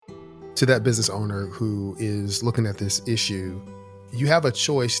to that business owner who is looking at this issue, you have a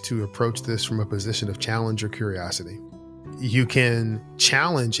choice to approach this from a position of challenge or curiosity. You can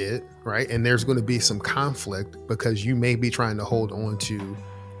challenge it, right? And there's going to be some conflict because you may be trying to hold on to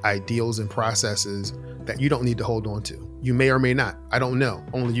ideals and processes that you don't need to hold on to. You may or may not. I don't know.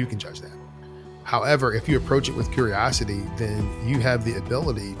 Only you can judge that. However, if you approach it with curiosity, then you have the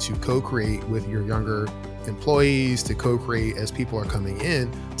ability to co-create with your younger employees, to co-create as people are coming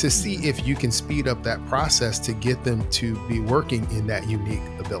in, to see if you can speed up that process to get them to be working in that unique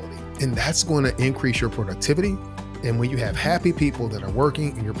ability. And that's going to increase your productivity. And when you have happy people that are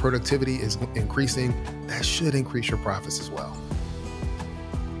working and your productivity is increasing, that should increase your profits as well.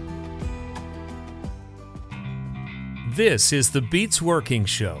 This is the Beats Working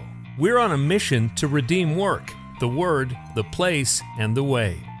Show. We're on a mission to redeem work, the word, the place, and the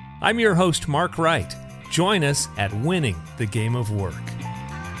way. I'm your host, Mark Wright. Join us at Winning the Game of Work.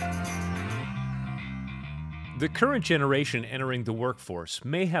 The current generation entering the workforce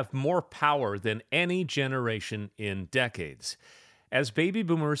may have more power than any generation in decades. As baby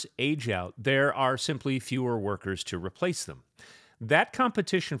boomers age out, there are simply fewer workers to replace them. That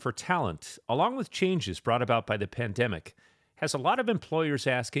competition for talent, along with changes brought about by the pandemic, has a lot of employers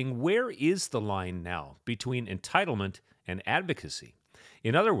asking, where is the line now between entitlement and advocacy?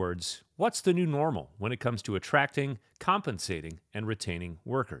 In other words, what's the new normal when it comes to attracting, compensating, and retaining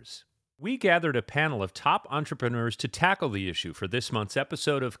workers? We gathered a panel of top entrepreneurs to tackle the issue for this month's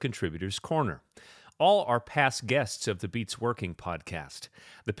episode of Contributors Corner. All are past guests of the Beats Working podcast.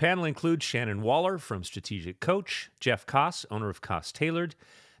 The panel includes Shannon Waller from Strategic Coach, Jeff Koss, owner of Koss Tailored,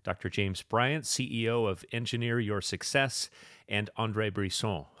 Dr. James Bryant, CEO of Engineer Your Success, and Andre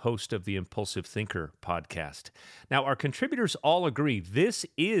Brisson, host of the Impulsive Thinker podcast. Now, our contributors all agree this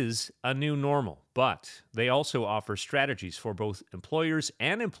is a new normal, but they also offer strategies for both employers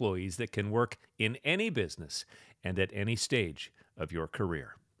and employees that can work in any business and at any stage of your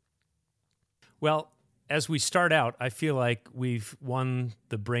career. Well, as we start out, I feel like we've won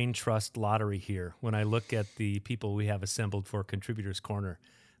the brain trust lottery here when I look at the people we have assembled for Contributors Corner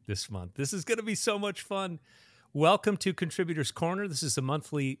this month. This is going to be so much fun. Welcome to Contributors Corner. This is a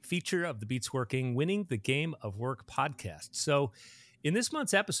monthly feature of the Beats Working Winning the Game of Work podcast. So in this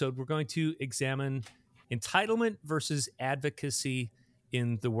month's episode, we're going to examine entitlement versus advocacy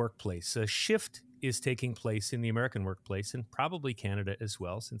in the workplace. A shift is taking place in the American workplace and probably Canada as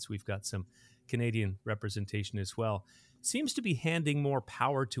well, since we've got some Canadian representation as well. Seems to be handing more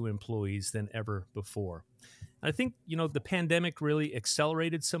power to employees than ever before. I think, the pandemic really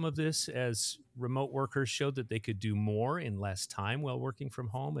accelerated some of this as remote workers showed that they could do more in less time while working from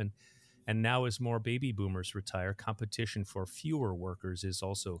home. And now as more baby boomers retire, competition for fewer workers is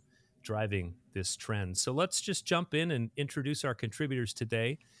also driving this trend. So let's just jump in and introduce our contributors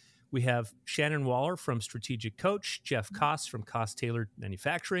today. We have Shannon Waller from Strategic Coach, Jeff Koss from Koss Tailored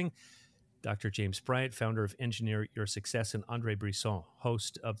Manufacturing, Dr. James Bryant, founder of Engineer Your Success, and Andre Brisson,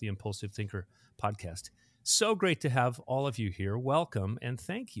 host of the Impulsive Thinker podcast. So great to have all of you here. Welcome and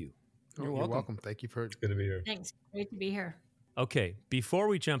thank you. You're welcome. Thank you for It's good to be here. Thanks. Great to be here. Okay, before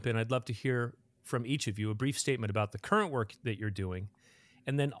we jump in, I'd love to hear from each of you a brief statement about the current work that you're doing,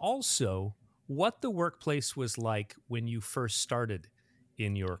 and then also what the workplace was like when you first started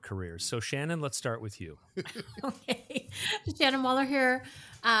in your career. So Shannon, let's start with you. Okay. Shannon Waller here.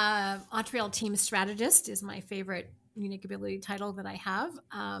 Montreal Team Strategist is my favorite unique ability title that I have.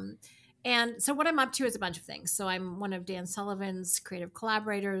 And so what I'm up to is a bunch of things. So I'm one of Dan Sullivan's creative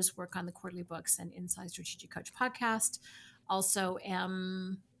collaborators, work on the quarterly books and Inside Strategic Coach podcast. Also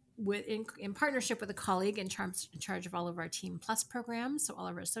am in partnership with a colleague in charge of all of our Team Plus programs. So all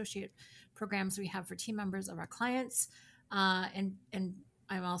of our associate programs we have for team members of our clients. And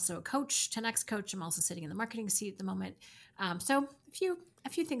I'm also a coach, 10X coach. I'm also sitting in the marketing seat at the moment. So a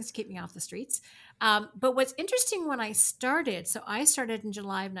few things to keep me off the streets. But what's interesting when I started in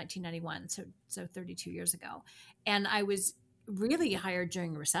July of 1991, so 32 years ago, and I was really hired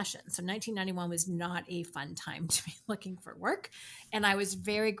during a recession. So 1991 was not a fun time to be looking for work. And I was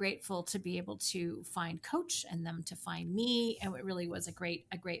very grateful to be able to find Coach and them to find me. And it really was a great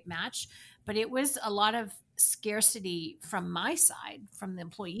match. But it was a lot of scarcity from my side, from the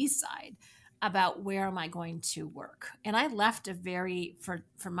employee's side, about where am I going to work. And I left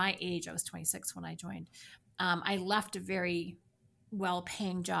for my age, I was 26 when I joined. I left a very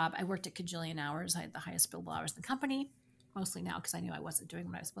well-paying job. I worked a cajillion hours. I had the highest billable hours in the company, mostly now because I knew I wasn't doing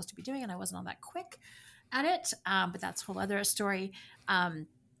what I was supposed to be doing and I wasn't all that quick at it. But that's a whole other story.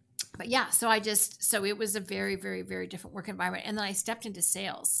 But yeah, so it was a very, very, very different work environment. And then I stepped into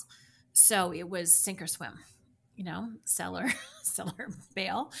sales. So it was sink or swim, seller,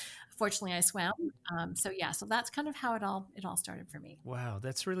 bail, fortunately, I swam. So yeah, so that's kind of how it all started for me. Wow,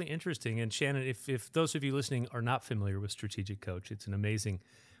 that's really interesting. And Shannon, if those of you listening are not familiar with Strategic Coach, it's an amazing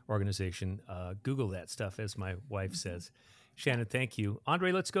organization. Google that stuff, as my wife says. Yeah. Shannon, thank you.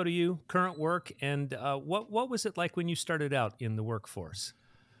 Andre, let's go to you. Current work, and what was it like when you started out in the workforce?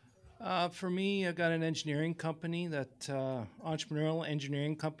 For me, I got an engineering company, that entrepreneurial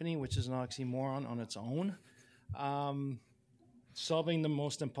engineering company, which is an oxymoron on its own. Um, Solving the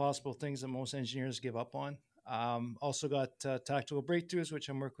most impossible things that most engineers give up on. Also got tactical breakthroughs, which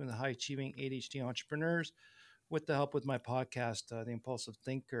I'm working with high achieving ADHD entrepreneurs with the help with my podcast, The Impulsive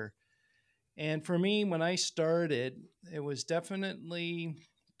Thinker. And for me, when I started, it was definitely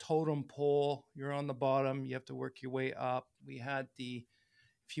totem pole. You're on the bottom, you have to work your way up. We had the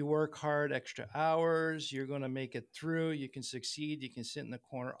if you work hard, extra hours, you're going to make it through. You can succeed. You can sit in the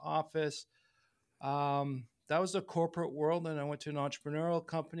corner office. That was the corporate world. And I went to an entrepreneurial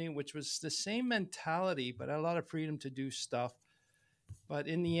company, which was the same mentality, but I had a lot of freedom to do stuff. But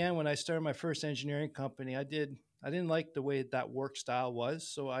in the end, when I started my first engineering company, I didn't like the way that work style was.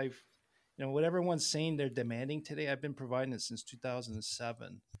 So what everyone's saying they're demanding today, I've been providing it since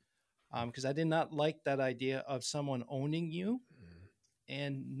 2007. Because I did not like that idea of someone owning you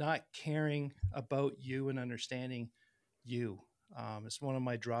and not caring about you and understanding you. It's one of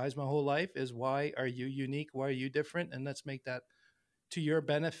my drives my whole life is, why are you unique? Why are you different? And let's make that to your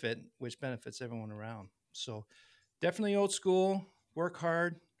benefit, which benefits everyone around. So definitely old school, work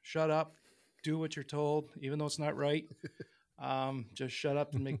hard, shut up, do what you're told, even though it's not right. Just shut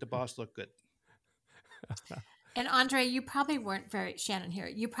up and make the boss look good. And Andre, you probably weren't very Shannon here.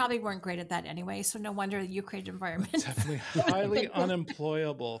 You probably weren't great at that anyway. So no wonder you created an environment. Definitely highly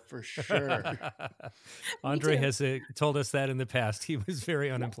unemployable for sure. Andre too. has told us that in the past. He was very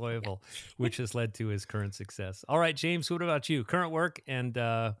unemployable, which has led to his current success. All right, James, what about you? Current work and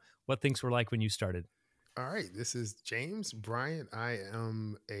what things were like when you started? All right, this is James Bryant. I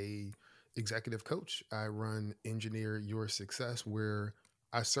am a executive coach. I run Engineer Your Success, where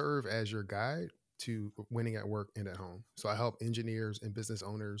I serve as your guide to winning at work and at home. So I help engineers and business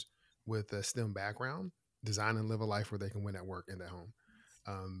owners with a STEM background design and live a life where they can win at work and at home.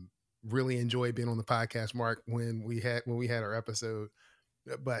 Um, really enjoyed being on the podcast, Mark, when we had our episode.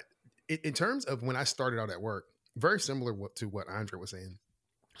 But in terms of when I started out at work, very similar to what Andre was saying.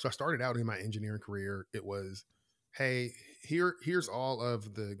 So I started out in my engineering career. It was, hey, here's all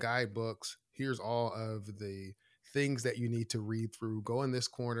of the guidebooks. Here's all of the things that you need to read through. Go in this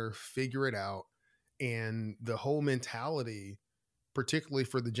corner, figure it out. And the whole mentality, particularly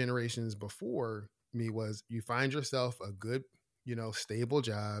for the generations before me, was you find yourself a good, stable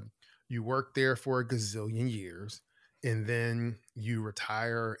job. You work there for a gazillion years, and then you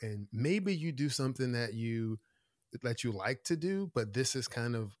retire, and maybe you do something that you like to do, but this is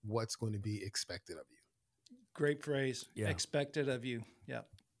kind of what's going to be expected of you. Great phrase. Yeah. Expected of you. Yeah.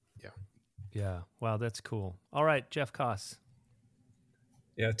 Yeah. Yeah. Wow, that's cool. All right, Jeff Koss.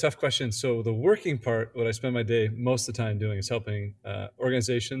 Yeah, tough question. So the working part, what I spend my day most of the time doing is helping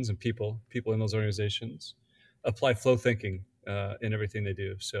organizations and people in those organizations apply flow thinking in everything they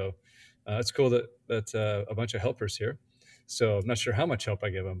do. So it's cool that a bunch of helpers here. So I'm not sure how much help I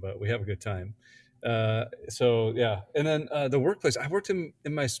give them, but we have a good time. So yeah, and then the workplace. I worked in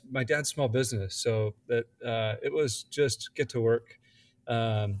my dad's small business, so that it was just get to work.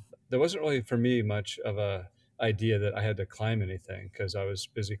 There wasn't really for me much of a idea that I had to climb anything because I was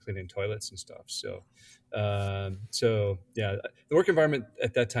busy cleaning toilets and stuff. So yeah, the work environment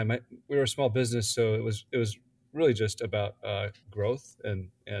at that time, we were a small business, so it was really just about growth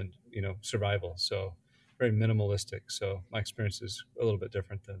and survival. So very minimalistic. So my experience is a little bit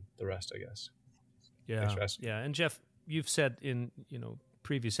different than the rest, I guess. Thanks Yeah. for asking. Yeah. And Jeff, you've said in,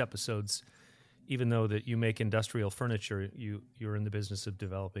 previous episodes, even though that you make industrial furniture, you're in the business of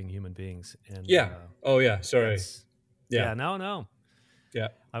developing human beings. And Yeah. Oh yeah. Sorry. Yeah. Yeah. No. Yeah.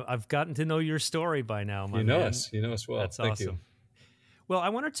 I've gotten to know your story by now, my You know man. us. You know us well. That's Thank awesome. you. Well, I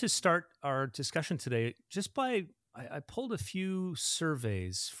wanted to start our discussion today just by I pulled a few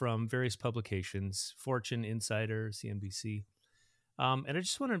surveys from various publications, Fortune, Insider, CNBC, and I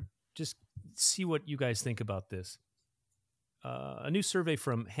just want to just see what you guys think about this. A new survey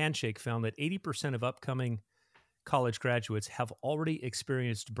from Handshake found that 80% of upcoming college graduates have already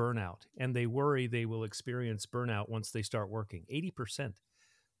experienced burnout, and they worry they will experience burnout once they start working. 80%.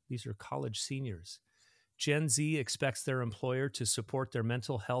 These are college seniors. Gen Z expects their employer to support their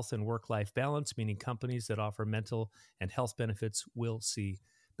mental health and work-life balance, meaning companies that offer mental and health benefits will see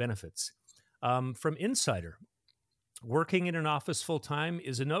benefits. From Insider, working in an office full-time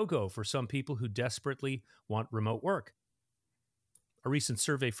is a no-go for some people who desperately want remote work. A recent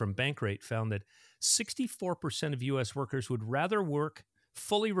survey from Bankrate found that 64% of U.S. workers would rather work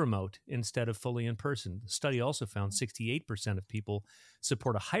fully remote instead of fully in person. The study also found 68% of people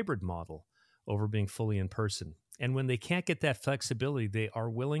support a hybrid model over being fully in person. And when they can't get that flexibility, they are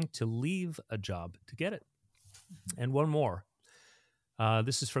willing to leave a job to get it. And one more.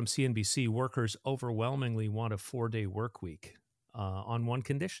 This is from CNBC. Workers overwhelmingly want a 4-day work week on one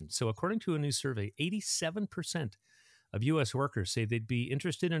condition. So according to a new survey, 87% of U.S. workers say they'd be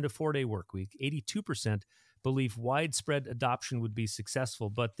interested in a 4-day work week. 82% believe widespread adoption would be successful,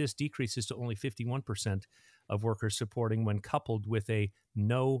 but this decreases to only 51% of workers supporting when coupled with a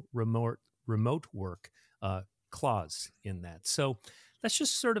no remote work clause in that. So that's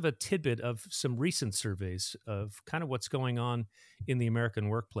just sort of a tidbit of some recent surveys of kind of what's going on in the American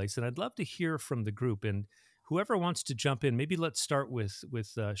workplace. And I'd love to hear from the group, and whoever wants to jump in. Maybe let's start with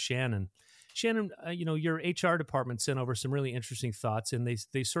Shannon. Shannon, your HR department sent over some really interesting thoughts, and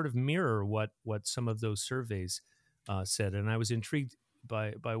they sort of mirror what some of those surveys said. And I was intrigued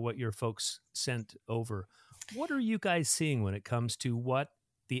by what your folks sent over. What are you guys seeing when it comes to what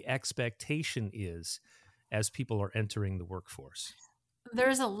the expectation is as people are entering the workforce?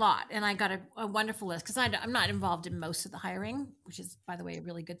 There's a lot, and I got a wonderful list because I'm not involved in most of the hiring, which is, by the way, a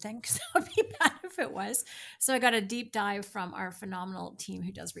really good thing because that would be bad if it was. So I got a deep dive from our phenomenal team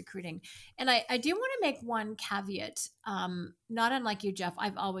who does recruiting. And I do want to make one caveat, not unlike you, Jeff.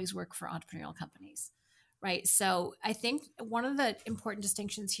 I've always worked for entrepreneurial companies, right? So I think one of the important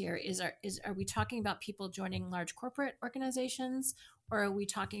distinctions here is are we talking about people joining large corporate organizations, or are we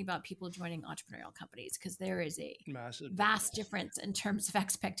talking about people joining entrepreneurial companies? Because there is a vast difference in terms of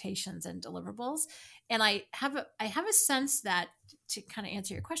expectations and deliverables. And I have a sense that, to kind of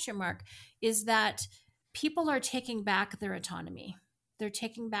answer your question, Mark, is that people are taking back their autonomy. They're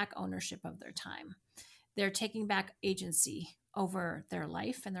taking back ownership of their time. They're taking back agency over their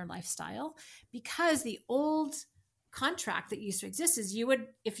life and their lifestyle, because the old contract that used to exist is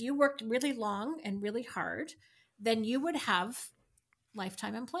if you worked really long and really hard, then you would have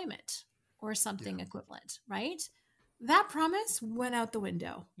lifetime employment or something equivalent, right? That promise went out the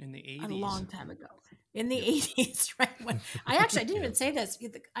window in the 80s. A long time ago. In the 80s, right? When I didn't even say this.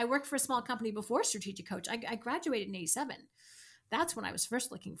 I worked for a small company before Strategic Coach. I graduated in 87. That's when I was first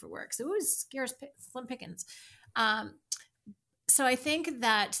looking for work. So it was scarce, slim pickings. So I think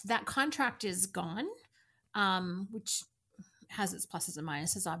that contract is gone, which has its pluses and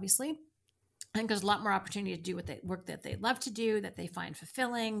minuses, obviously. I think there's a lot more opportunity to do work that they love to do, that they find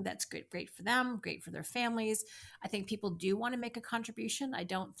fulfilling, that's great for them, great for their families. I think people do want to make a contribution. I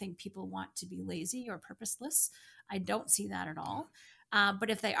don't think people want to be lazy or purposeless. I don't see that at all. But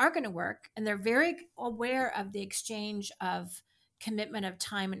if they are going to work, and they're very aware of the exchange of commitment of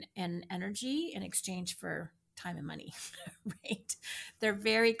time and energy in exchange for time and money, right? They're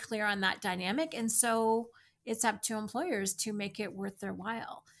very clear on that dynamic. And so it's up to employers to make it worth their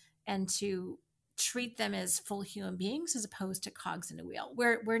while and to treat them as full human beings as opposed to cogs in a wheel.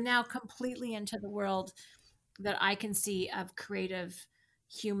 We're now completely into the world that I can see of creative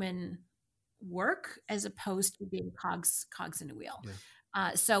human work as opposed to being cogs in a wheel.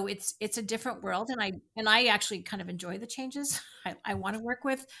 Yeah. So it's a different world, and I actually kind of enjoy the changes. I want to work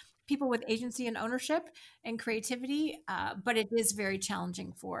with people with agency and ownership and creativity, but it is very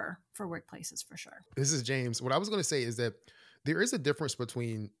challenging for workplaces, for sure. This is James. What I was going to say is that there is a difference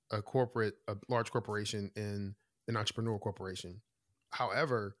between a large corporation, and an entrepreneurial corporation.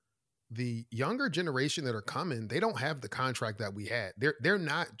 However, the younger generation that are coming, they don't have the contract that we had. They're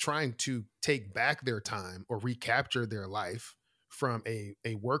not trying to take back their time or recapture their life from a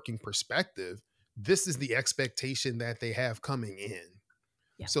working perspective. This is the expectation that they have coming in.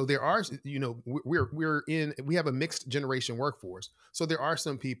 Yeah. So there are, we have a mixed generation workforce. So there are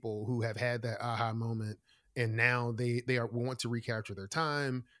some people who have had that aha moment, and now they want to recapture their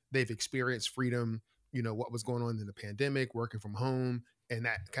time. They've experienced freedom, what was going on in the pandemic, working from home, and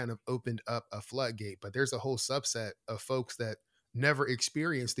that kind of opened up a floodgate. But there's a whole subset of folks that never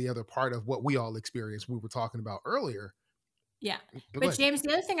experienced the other part of what we all experienced, we were talking about earlier. Yeah. But James,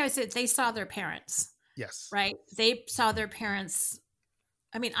 the other thing I said, they saw their parents. Yes. Right? They saw their parents.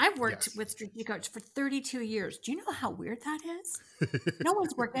 I mean, I've worked with Strategic Coach for 32 years. Do you know how weird that is? No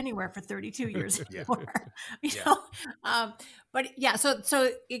one's worked anywhere for 32 years anymore. But yeah, so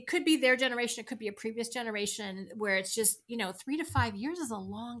it could be their generation. It could be a previous generation where it's just, 3 to 5 years is a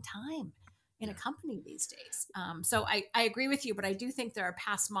long time in a company these days. So I agree with you, but I do think there are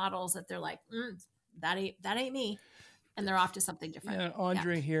past models that they're like, that ain't me. And they're off to something different. Yeah,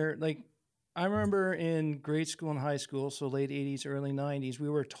 Andre here, like, I remember in grade school and high school, so late 80s, early 90s, we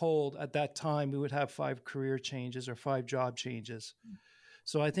were told at that time we would have 5 career changes or 5 job changes.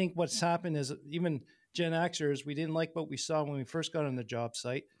 So I think what's happened is even Gen Xers, we didn't like what we saw when we first got on the job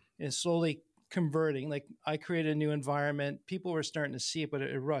site, and slowly converting. Like I created a new environment, people were starting to see it, but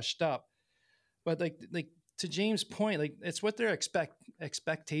it rushed up. But like to James' point, like it's what their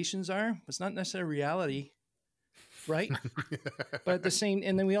expectations are. It's not necessarily reality, right? But at the same,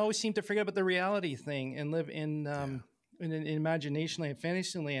 and then we always seem to forget about the reality thing and live Yeah. in imagination land,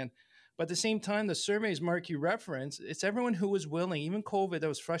 fantasy land. But at the same time, the surveys Mark you reference, it's everyone who was willing, even COVID, that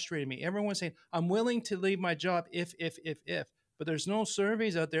was frustrating me. Everyone's saying, I'm willing to leave my job if. But there's no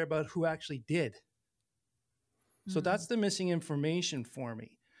surveys out there about who actually did. So that's the missing information for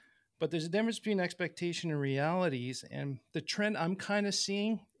me. But there's a difference between expectation and realities. And the trend I'm kind of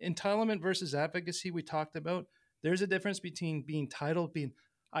seeing, entitlement versus advocacy, we talked about, there's a difference between being titled, being,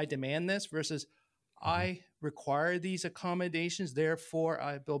 I demand this, versus Mhm. I require these accommodations,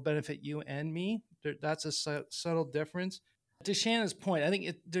 therefore they'll benefit you and me. That's a subtle difference. To Shannon's point, I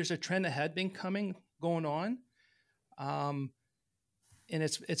think there's a trend that had been going on. Um, and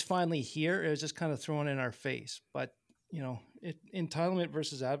it's finally here. It was just kind of thrown in our face. But entitlement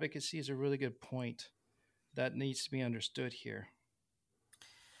versus advocacy is a really good point that needs to be understood here.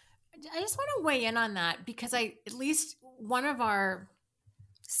 I just want to weigh in on that because at least one of our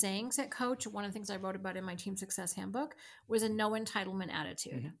sayings at Coach, one of the things I wrote about in my team success handbook was a no entitlement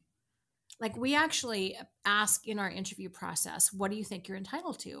attitude. Mm-hmm. Like we actually ask in our interview process, what do you think you're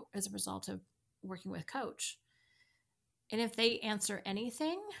entitled to as a result of working with Coach? And if they answer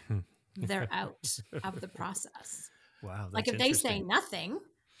anything, they're out of the process. Wow, Like that's if they say interesting. nothing,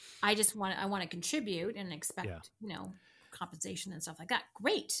 I want to contribute and expect, Yeah. compensation and stuff like that.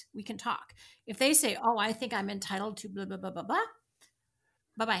 Great, we can talk. If they say, "Oh, I think I'm entitled to blah blah blah blah blah,"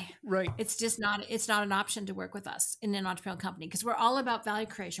 bye bye. Right. It's not an option to work with us in an entrepreneurial company because we're all about value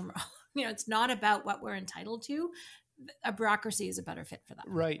creation. It's not about what we're entitled to. A bureaucracy is a better fit for that.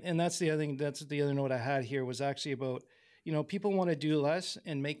 Right. And that's the other thing. That's the other note I had here was actually about, people want to do less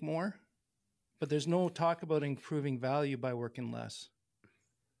and make more, but there's no talk about improving value by working less.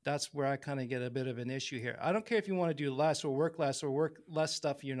 That's where I kind of get a bit of an issue here. I don't care if you want to do less or work less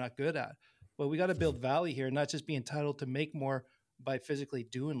stuff you're not good at, but we got to build value here, not just be entitled to make more by physically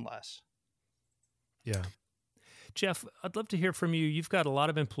doing less. Yeah. Jeff, I'd love to hear from you. You've got a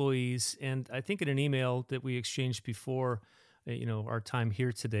lot of employees, and I think in an email that we exchanged before, our time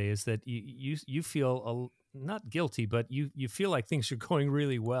here today, is that you feel not guilty, but you feel like things are going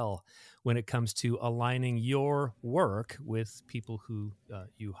really well when it comes to aligning your work with people who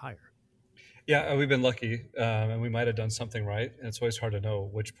you hire. Yeah, we've been lucky, and we might have done something right. And it's always hard to know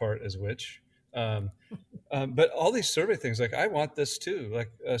which part is which. Um, but all these survey things, like I want this too.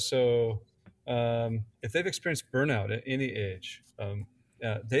 If they've experienced burnout at any age,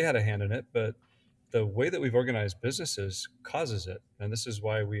 they had a hand in it. But the way that we've organized businesses causes it, and this is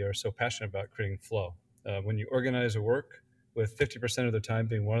why we are so passionate about creating flow. When you organize a work with 50% of the time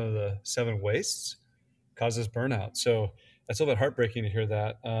being one of the 7 wastes, causes burnout. So that's a little bit heartbreaking to hear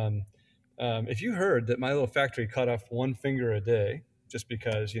that. If you heard that my little factory cut off 1 finger a day just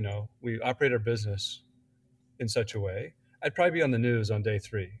because we operate our business in such a way, I'd probably be on the news on day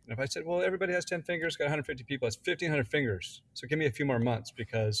 3. And if I said, well, everybody has 10 fingers, got 150 people, that's 1,500 fingers. So give me a few more months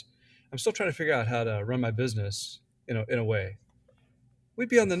because I'm still trying to figure out how to run my business, in a way. We'd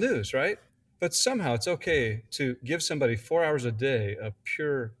be on the news, right? But somehow it's okay to give somebody 4 hours a day of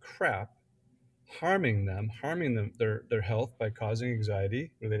pure crap, harming them their health by causing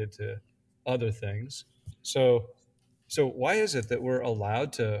anxiety related to other things. So why is it that we're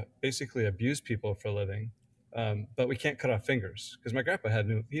allowed to basically abuse people for a living, but we can't cut off fingers? Because my grandpa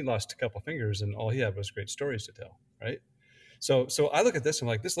he lost a couple fingers, and all he had was great stories to tell, right? So I look at this and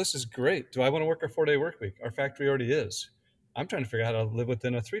I'm like, this list is great. Do I want to work a 4-day work week? Our factory already is. I'm trying to figure out how to live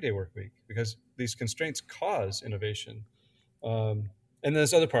within a 3-day work week because these constraints cause innovation. And then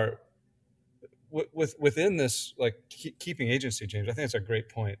this other part, within this, like keeping agency, James, I think it's a great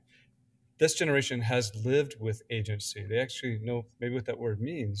point. This generation has lived with agency. They actually know maybe what that word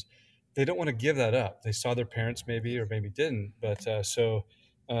means. They don't want to give that up. They saw their parents maybe, or maybe didn't. But so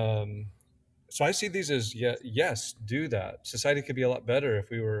I see these as, yes, do that. Society could be a lot better if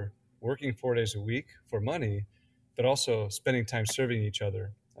we were working 4 days a week for money, but also spending time serving each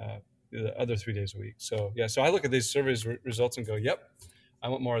other the other 3 days a week. So yeah, so I look at these surveys results and go, yep, I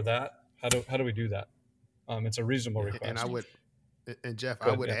want more of that. How do we do that? It's a reasonable And request. and Jeff, Go I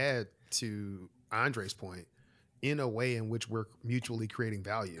ahead. would Yeah. add to Andre's point, in a way in which we're mutually creating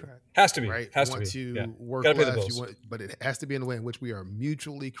value. Correct. Has to be. Right? Has You to want be. to Yeah. work Gotta pay the less, bills. but it has to be in a way in which we are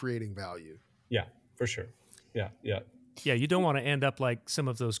mutually creating value. Yeah, for sure. Yeah. Yeah, you don't want to end up like some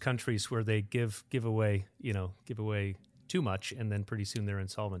of those countries where they give away too much, and then pretty soon they're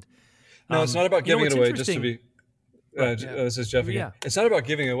insolvent. No, it's not about giving it what's away. Just to interesting- be, Right. this is Jeff again. Yeah. It's not about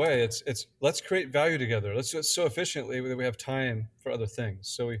giving away. It's let's create value together. Let's do it so efficiently that we have time for other things.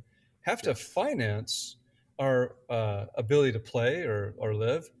 So we have to finance our ability to play or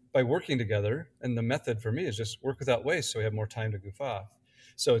live by working together. And the method for me is just work without waste, so we have more time to goof off.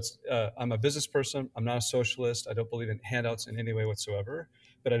 So it's I'm a business person. I'm not a socialist. I don't believe in handouts in any way whatsoever.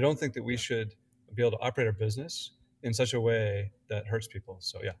 But I don't think that we should be able to operate our business in such a way that hurts people.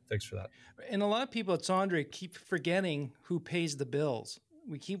 So yeah, thanks for that. And a lot of people, it's Andre, keep forgetting who pays the bills.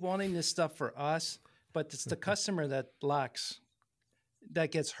 We keep wanting this stuff for us, but it's the customer that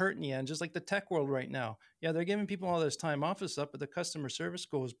gets hurt in the end, just like the tech world right now. Yeah, they're giving people all this time off and stuff, but the customer service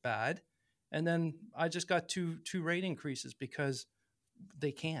goes bad. And then I just got two rate increases because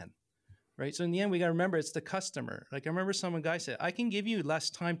they can, right? So in the end, we got to remember it's the customer. Like I remember some guy said, I can give you less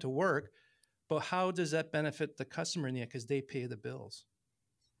time to work, but how does that benefit the customer in the end? Because they pay the bills.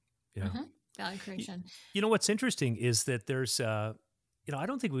 Yeah. Mm-hmm. Value creation. You know, what's interesting is that there's, I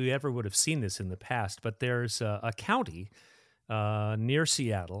don't think we ever would have seen this in the past, but there's a county near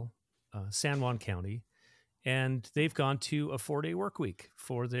Seattle, San Juan County, and they've gone to a 4-day work week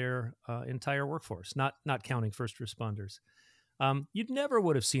for their entire workforce, not counting first responders. You'd never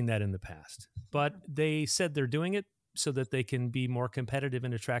would have seen that in the past, but they said they're doing it so that they can be more competitive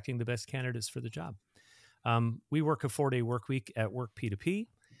in attracting the best candidates for the job. We work a 4-day work week at Work P2P,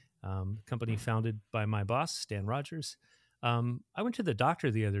 company founded by my boss, Stan Rogers. I went to the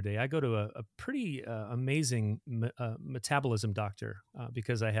doctor the other day. I go to a pretty amazing metabolism doctor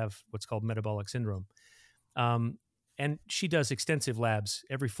because I have what's called metabolic syndrome. And she does extensive labs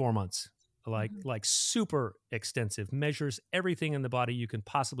every 4 months, like super extensive, measures everything in the body you can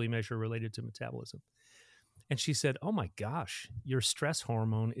possibly measure related to metabolism. And she said, "Oh my gosh, your stress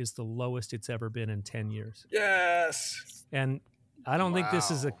hormone is the lowest it's ever been in 10 years." Yes. And I don't think this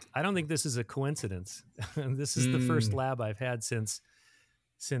is Wow. a coincidence. This is the first lab I've had since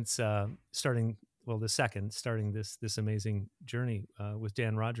starting this amazing journey with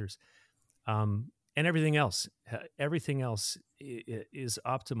Dan Rogers. And everything else is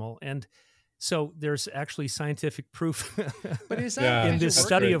optimal. And so there's actually scientific proof But is that in because this you're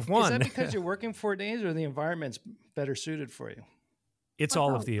study working- of one. Is that because you're working 4 days or the environment's better suited for you? It's Or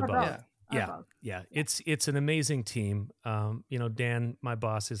all both, of the or above. both, or Yeah. both. Yeah. It's an amazing team. Dan, my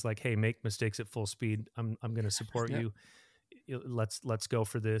boss, is like, "Hey, make mistakes at full speed. I'm going to support Yep. you. Let's go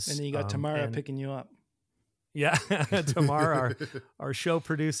for this." And then you got Tamara picking you up. Yeah, Tamar, our show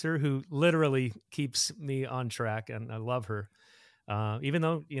producer, who literally keeps me on track, and I love her. Even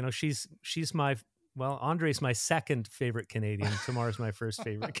though she's Andre's my second favorite Canadian. Tamar's my first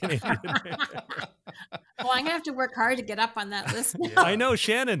favorite Canadian. Well, I'm gonna have to work hard to get up on that list. I know,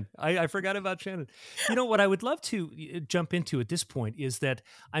 Shannon. I forgot about Shannon. What I would love to jump into at this point is that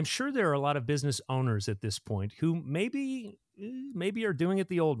I'm sure there are a lot of business owners at this point who maybe are doing it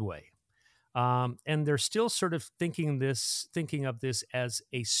the old way. And they're still sort of thinking of this as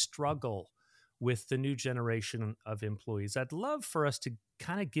a struggle with the new generation of employees. I'd love for us to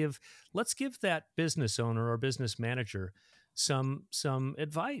kind of let's give that business owner or business manager some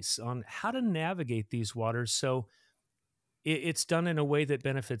advice on how to navigate these waters so it's done in a way that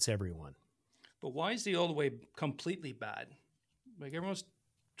benefits everyone. But why is the old way completely bad? Like everyone's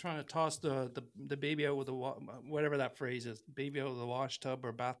trying to toss the baby out with the whatever that phrase is, baby out of the wash tub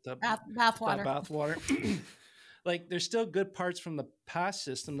or bathtub, Bathwater. bathwater. Like there's still good parts from the past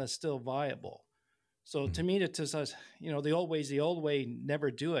system that's still viable. So to me, it just says, the old way's the old way,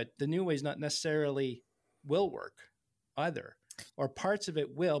 never do it. The new way's not necessarily will work either, or parts of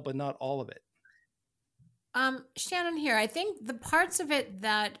it will, but not all of it. Shannon here. I think the parts of it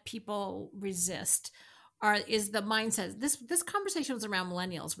that people resist is the mindset. This conversation was around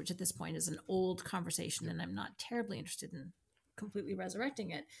millennials, which at this point is an old conversation, and I'm not terribly interested in completely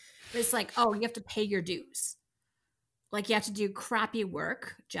resurrecting it. But it's like, oh, you have to pay your dues. Like you have to do crappy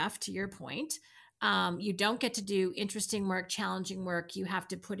work, Jeff, to your point. You don't get to do interesting work, challenging work. You have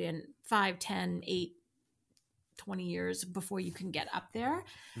to put in 5, 10, 8, 20 years before you can get up there.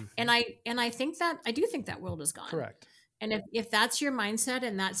 Mm-hmm. And I think that I do think that world is gone. Correct. And if that's your mindset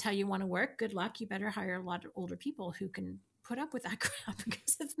and that's how you want to work, good luck. You better hire a lot of older people who can put up with that crap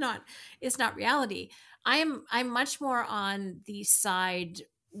because it's not reality. I'm much more on the side,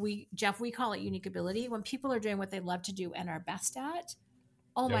 Jeff, we call it unique ability. When people are doing what they love to do and are best at,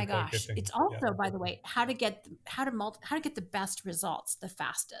 Oh Yeah, we my call it gosh. gifting. It's Yeah. also, by the way, how to get the best results the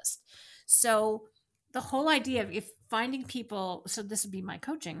fastest. So the whole idea of if finding people, so this would be my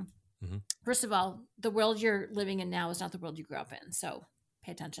coaching. Mhm. First of all, the world you're living in now is not the world you grew up in. So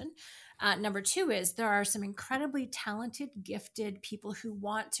pay attention. Number two is there are some incredibly talented, gifted people who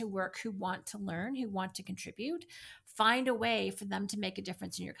want to work, who want to learn, who want to contribute. Find a way for them to make a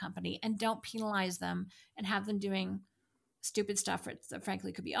difference in your company and don't penalize them and have them doing stupid stuff that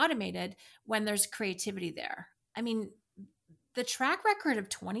frankly could be automated when there's creativity there. I mean, the track record of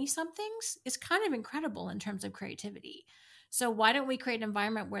 20 somethings is kind of incredible in terms of creativity. So why don't we create an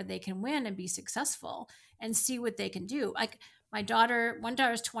environment where they can win and be successful and see what they can do? Like one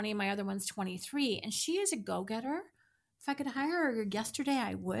daughter's 20, my other one's 23, and she is a go-getter. If I could hire her yesterday,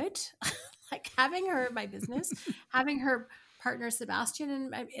 I would. Like having her in my business, having her partner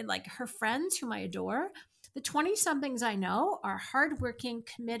Sebastian and like her friends whom I adore. The 20 somethings I know are hardworking,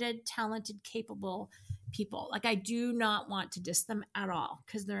 committed, talented, capable people. Like I do not want to diss them at all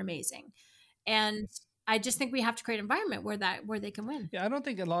because they're amazing. And I just think we have to create an environment where they can win. Yeah, I don't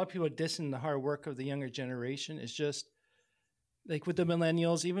think a lot of people are dissing the hard work of the younger generation. It's just like with the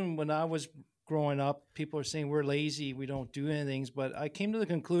millennials, even when I was growing up, people are saying we're lazy, we don't do anything. But I came to the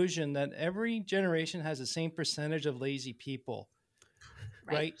conclusion that every generation has the same percentage of lazy people,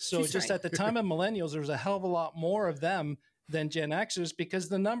 right? So True just story. at the time of millennials, there was a hell of a lot more of them than Gen Xers because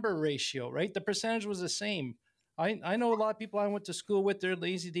the number ratio, right? The percentage was the same. I know a lot of people I went to school with, they're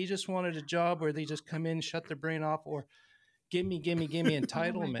lazy. They just wanted a job where they just come in, shut their brain off, or give me Oh my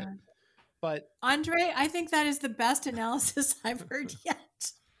entitlement. God. But Andre, I think that is the best analysis I've heard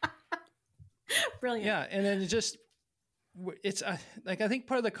yet. Brilliant. yeah, and then it's like I think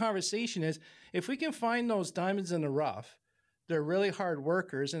part of the conversation is if we can find those diamonds in the rough, they're really hard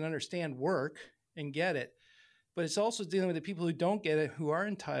workers and understand work and get it. But it's also dealing with the people who don't get it, who are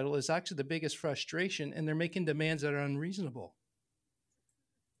entitled, is actually the biggest frustration, and they're making demands that are unreasonable.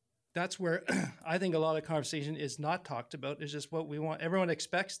 That's where I think a lot of conversation is not talked about. It's just what we want. Everyone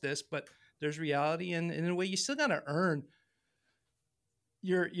expects this, but there's reality, and in a way, you still got to earn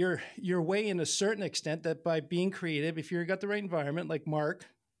your way in a certain extent. That by being creative, if you've got the right environment, like Mark,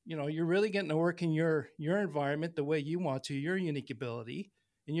 you're really getting to work in your environment the way you want to, your unique ability,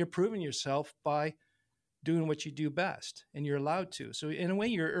 and you're proving yourself by doing what you do best, and you're allowed to. So in a way,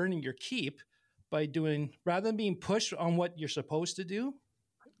 you're earning your keep by doing, rather than being pushed on what you're supposed to do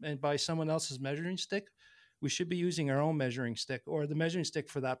and by someone else's measuring stick. We should be using our own measuring stick or the measuring stick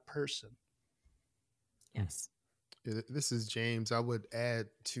for that person. Yes. This is James. I would add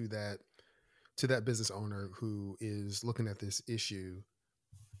to that business owner who is looking at this issue.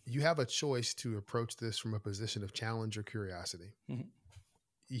 You have a choice to approach this from a position of challenge or curiosity. Mhm.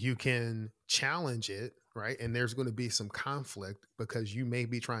 You can challenge it, right? And there's going to be some conflict because you may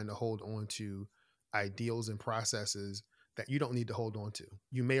be trying to hold on to ideals and processes that you don't need to hold on to.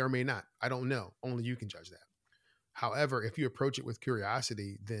 You may or may not. I don't know. Only you can judge that. However, if you approach it with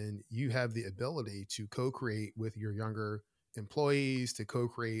curiosity, then you have the ability to co-create with your younger employees, to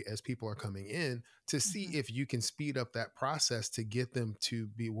co-create as people are coming in, to see if you can speed up that process to get them to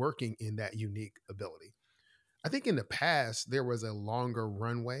be working in that unique ability. I think in the past, there was a longer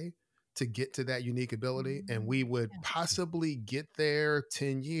runway to get to that unique ability, and we would Yes. possibly get there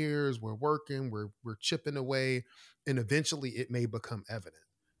 10 years. We're working, we're chipping away, and eventually it may become evident.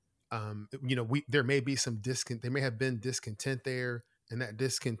 There may be there may have been discontent there, and that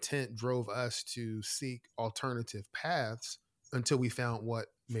discontent drove us to seek alternative paths until we found what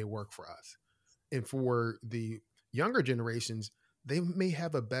may work for us. And for the younger generations, they may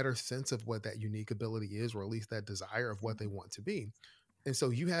have a better sense of what that unique ability is, or at least that desire of what they want to be. And so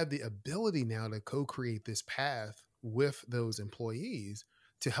you have the ability now to co-create this path with those employees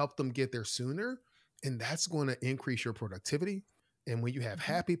to help them get there sooner. And that's going to increase your productivity. And when you have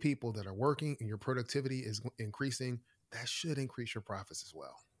happy people that are working and your productivity is increasing, that should increase your profits as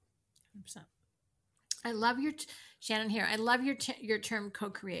well. 100%. I love Shannon here. I love your term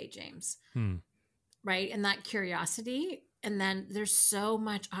co-create, James. Right? And that curiosity. And then there's so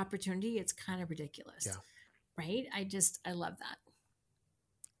much opportunity. It's kind of ridiculous. Yeah. Right? I love that.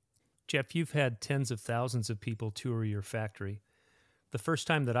 Jeff, you've had tens of thousands of people tour your factory. The first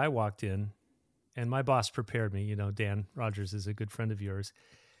time that I walked in, and my boss prepared me, Dan Rogers is a good friend of yours.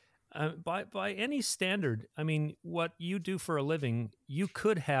 By any standard, I mean, what you do for a living, you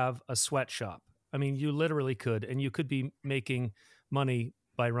could have a sweatshop. I mean, you literally could, and you could be making money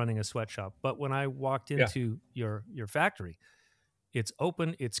by running a sweatshop. But when I walked into your factory, it's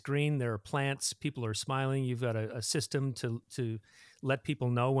open, it's green, there are plants, people are smiling, you've got a system to let people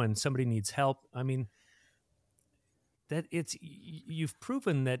know when somebody needs help. I mean, that you've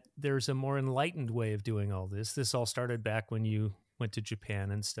proven that there's a more enlightened way of doing all this. This all started back when you went to Japan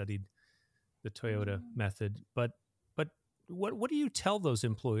and studied the Toyota method. But what do you tell those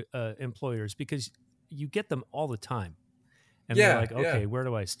employers, because you get them all the time, and they're Yeah, like, yeah, okay, where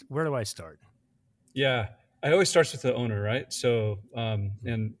do I start? yeah. I always starts with the owner, right? So,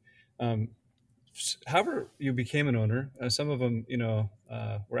 and um, however you became an owner, some of them,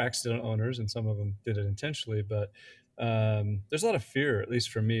 were accidental owners, and some of them did it intentionally. But there's a lot of fear, at least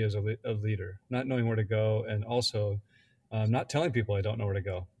for me as a leader, not knowing where to go, and also not telling people I don't know where to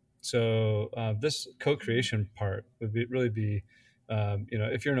go. So this co-creation part would really be,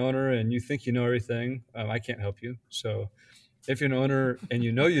 if you're an owner and you think you know everything, I can't help you. So if you're an owner and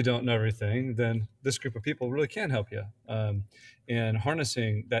you know you don't know everything, then this group of people really can help you. And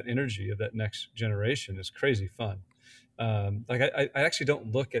harnessing that energy of that next generation is crazy fun. I actually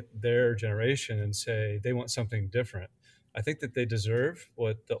don't look at their generation and say they want something different. I think that they deserve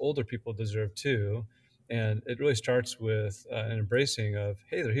what the older people deserve too. And it really starts with an embracing of,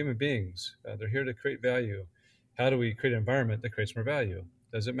 hey, they're human beings. They're here to create value. How do we create an environment that creates more value?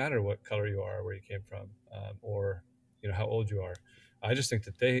 Does it matter what color you are, where you came from, or how old you are? I just think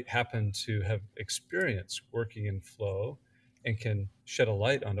that they happen to have experience working in flow and can shed a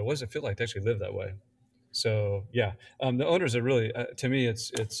light onto what does it feel like to actually live that way. So yeah, the owners are really, to me,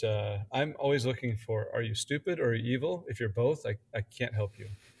 it's. I'm always looking for, are you stupid or are you evil? If you're both, I can't help you.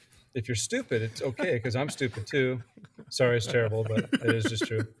 If you're stupid, it's okay because I'm stupid too. Sorry, it's terrible, but it is just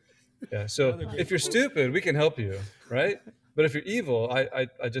true. Yeah. So Another great if you're quote. stupid, we can help you, right? But if you're evil,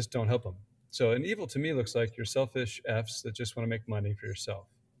 I just don't help them. So an evil to me looks like you're selfish Fs that just want to make money for yourself.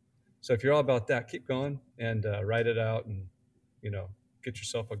 So if you're all about that, keep going and ride it out, and you know get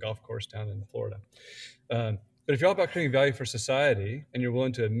yourself a golf course down in Florida. But if you're all about creating value for society and you're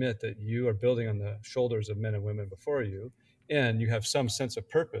willing to admit that you are building on the shoulders of men and women before you, and you have some sense of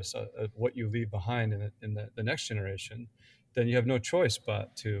purpose of what you leave behind in the next generation, then you have no choice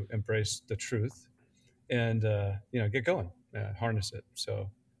but to embrace the truth and get going, harness it. So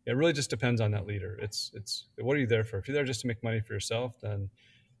it really just depends on that leader. It's what are you there for? If you're there just to make money for yourself, then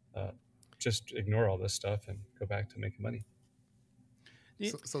uh, just ignore all this stuff and go back to making money.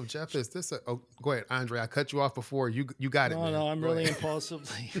 So Jeff, is this a? Oh, go ahead, Andre. I cut you off before you got it, No, man. no, I'm Go really ahead.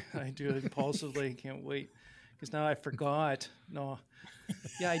 impulsively. I do it impulsively. Can't wait because now I forgot. No,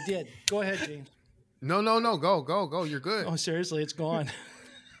 yeah, I did. Go ahead, James. No. Go. You're good. Oh, seriously, it's gone.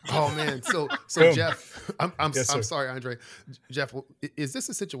 Oh man. So Boom. Jeff, I'm I'm Yes, I'm sir. sorry, Andre. Jeff, is this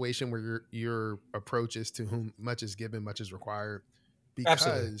a situation where your approach is to whom much is given, much is required?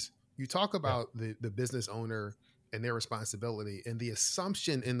 Absolutely. Because you talk Yeah. about the business owner and their responsibility, and the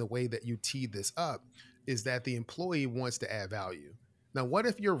assumption in the way that you tee this up is that the employee wants to add value. Now, what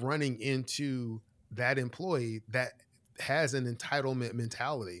if you're running into that employee that has an entitlement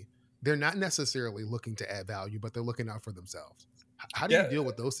mentality? They're not necessarily looking to add value, but they're looking out for themselves. How do you Yeah. deal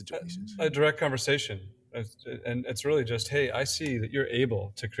with those a, situations? a direct conversation. And it's really just, hey, I see that you're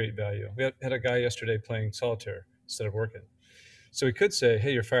able to create value. We had a guy yesterday playing solitaire instead of working. So we could say,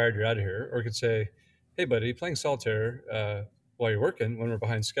 hey, you're fired, you're out of here. Or we could say, hey, buddy, playing solitaire while you're working when we're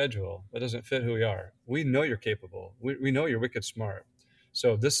behind schedule, that doesn't fit who we are. We know you're capable. We know you're wicked smart.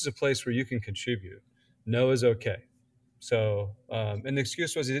 So this is a place where you can contribute. No is okay. So, and the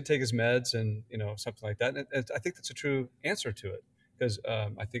excuse was he did take his meds and, something like that. And I think that's a true answer to it, because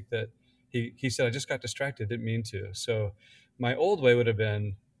I think that he said, I just got distracted, didn't mean to. So my old way would have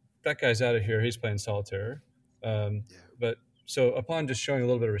been, that guy's out of here. He's playing solitaire. Um, Yeah. but so upon just showing a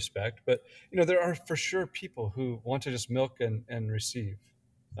little bit of respect, but there are for sure people who want to just milk and receive.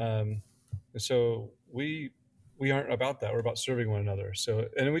 Um, so we aren't about that. We're about serving one another. So,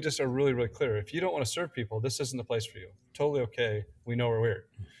 and we just are really, really clear. If you don't want to serve people, this isn't the place for you. Totally okay. We know we're weird.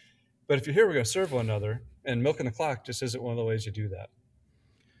 But if you're here, we're going to serve one another, and milking the clock just isn't one of the ways you do that.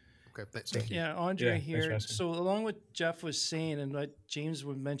 Okay. So Thank you. yeah, Yeah. Andre Thanks for here. asking. So along with Jeff was saying and what James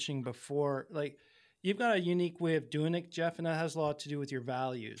was mentioning before, like you've got a unique way of doing it, Jeff, and that has a lot to do with your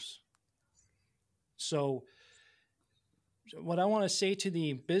values. So what I want to say to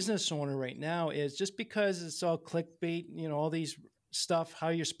the business owner right now is just because it's all clickbait, all these stuff, how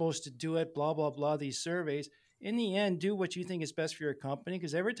you're supposed to do it, blah, blah, blah, these surveys, in the end, do what you think is best for your company.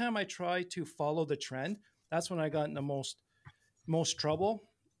 Because every time I try to follow the trend, that's when I got in the most trouble.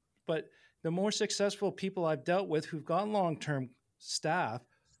 But the more successful people I've dealt with who've got long-term staff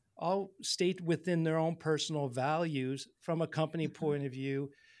all state within their own personal values from a company point of view.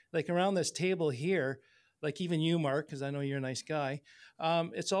 Like around this table here, like even you, Mark, because I know you're a nice guy,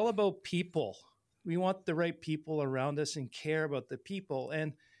 it's all about people. We want the right people around us and care about the people.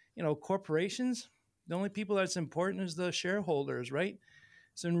 And, corporations, The only people that's important is the shareholders, right?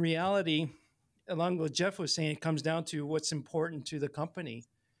 So in reality, along with Jeff was saying, it comes down to what's important to the company.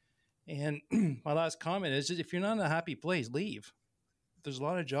 And my last comment is just, if you're not in a happy place, leave. There's a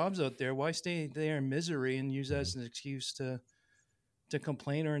lot of jobs out there. Why stay there in misery and use that as an excuse to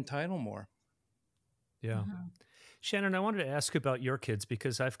complain or entitle more? Yeah. Mhm. Shannon, I wanted to ask about your kids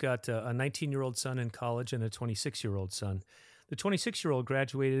because I've got a 19-year-old son in college and a 26-year-old son. The 26-year-old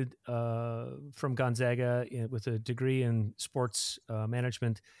graduated from Gonzaga with a degree in sports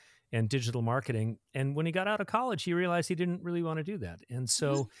management and digital marketing. And when he got out of college, he realized he didn't really want to do that. And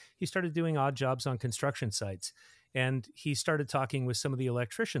so he started doing odd jobs on construction sites. And he started talking with some of the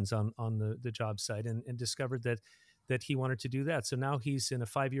electricians on the job site and discovered that he wanted to do that. So now he's in a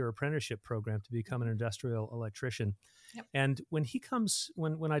 5-year apprenticeship program to become an industrial electrician. Yep. And when he comes,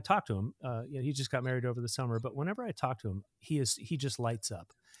 when I talk to him, he just got married over the summer, but whenever I talk to him, he just lights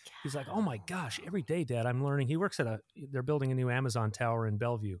up. He's like, "Oh my gosh, every day, Dad, I'm learning." He works they're building a new Amazon tower in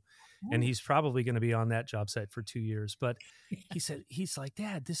Bellevue, and he's probably going to be on that job site for 2 years. But he's like,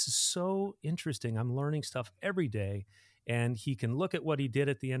 "Dad, this is so interesting. I'm learning stuff every day." And he can look at what he did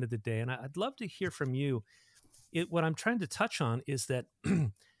at the end of the day. And I'd love to hear from you. What I'm trying to touch on is that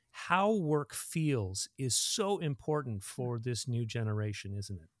how work feels is so important for this new generation,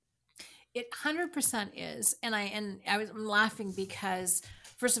 isn't it? It 100% is. And I'm laughing because,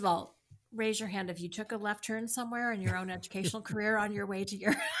 first of all, raise your hand if you took a left turn somewhere in your own educational career on your way to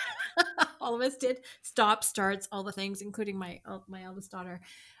your all of us did stop, starts, all the things, including my eldest daughter.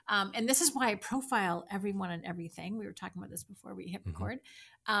 And this is why I profile everyone and everything. We were talking about this before we hit record.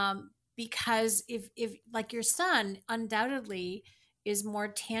 Because if like your son undoubtedly is more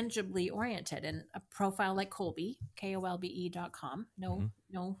tangibly oriented, and a profile like Kolbe, KOLBE.com,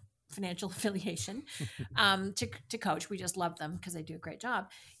 no financial affiliation, to coach. We just love them because they do a great job,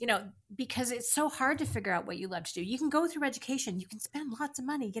 because it's so hard to figure out what you love to do. You can go through education, you can spend lots of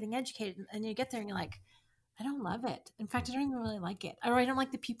money getting educated, and you get there and you're like, I don't love it. In fact, I don't even really like it, or I don't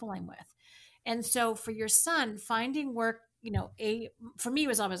like the people I'm with. And so for your son, finding work, for me, it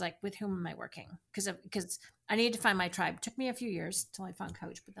was always like, with whom am I working? Because I needed to find my tribe. It took me a few years till I found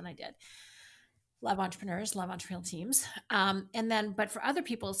Coach, but then I did. Love entrepreneurs, love entrepreneurial teams. But for other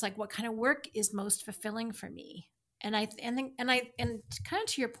people, it's like, what kind of work is most fulfilling for me? And kind of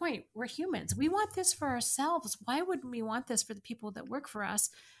to your point, we're humans. We want this for ourselves. Why wouldn't we want this for the people that work for us?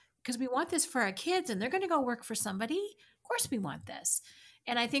 Because we want this for our kids, and they're going to go work for somebody. Of course we want this.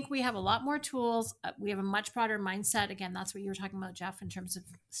 And I think we have a lot more tools. We have a much broader mindset. Again, that's what you were talking about, Jeff, in terms of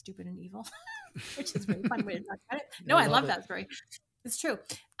stupid and evil, which is a very fun way to talk about it. No, I love that story. It's true.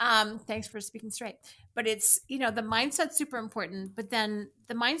 Thanks for speaking straight. But it's, the mindset's super important. But then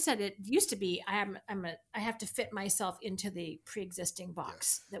the mindset, it used to be, I have to fit myself into the pre-existing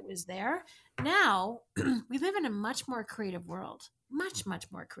box that was there. Now we live in a much more creative world, much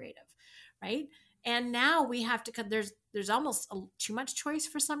more creative, right? And now we have to, there's almost too much choice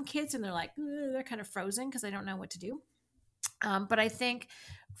for some kids, and they're like, they're kind of frozen because they don't know what to do. But I think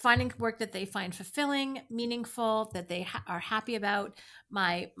finding work that they find fulfilling, meaningful, that they are happy about.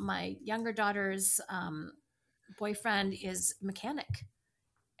 My younger daughter's boyfriend is a mechanic,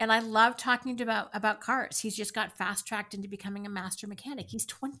 and I love talking about cars. He's just got fast tracked into becoming a master mechanic. He's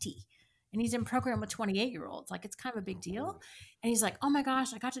 20. And he's in program with 28-year-olds. Like, it's kind of a big deal. And he's like, oh my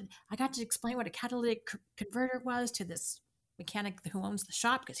gosh, I got to explain what a catalytic converter was to this mechanic who owns the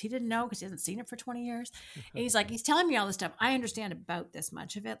shop, because he didn't know, because he hasn't seen it for 20 years. And he's telling me all this stuff. I understand about this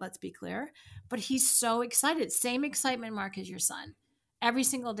much of it, let's be clear. But he's so excited. Same excitement, Mark, as your son. Every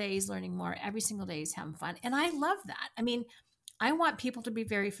single day he's learning more. Every single day he's having fun. And I love that. I mean, I want people to be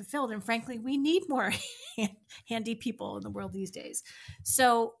very fulfilled. And frankly, we need more handy people in the world these days.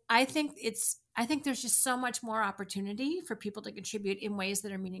 So I think there's just so much more opportunity for people to contribute in ways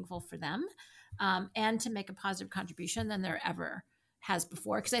that are meaningful for them, and to make a positive contribution than there ever has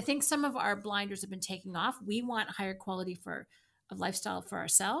before. Because I think some of our blinders have been taking off. We want higher quality of lifestyle for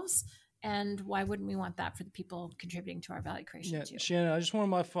ourselves. And why wouldn't we want that for the people contributing to our value creation too? Shannon, I just want to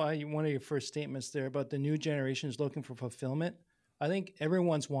modify one of your first statements there about the new generation is looking for fulfillment. I think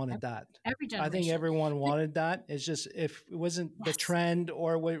everyone's wanted that. Every generation. I think everyone wanted that. It's just, if it wasn't the trend,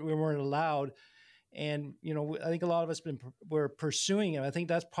 or we weren't allowed. And, I think a lot of us were pursuing it. I think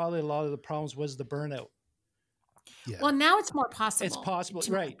that's probably a lot of the problems was the burnout. Yeah. Well, now it's more possible. It's possible,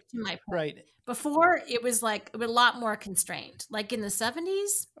 right? To my point. Right. Before, it was like a lot more constrained. Like in the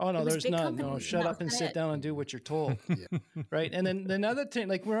 70s. Oh no, there's none. No, shut up and sit down and do what you're told. Right. And then another thing,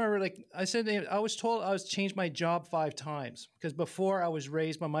 like, remember, like I said, I was told I was changed my job 5 times, because before I was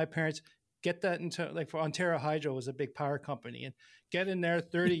raised by my parents, get that into, like, for Ontario Hydro was a big power company, and get in there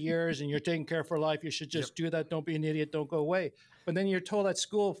 30 years and you're taken care of for life. You should just do that. Don't be an idiot. Don't go away. But then you're told at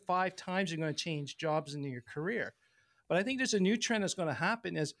school 5 times you're going to change jobs in your career. But I think there's a new trend that's going to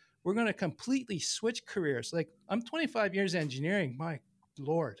happen is we're going to completely switch careers. Like, I'm 25 years engineering. My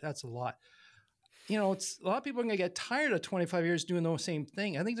Lord, that's a lot. It's a lot of people are going to get tired of 25 years doing the same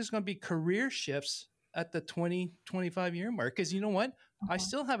thing. I think there's going to be career shifts at the 20, 25 year mark. Because you know what? I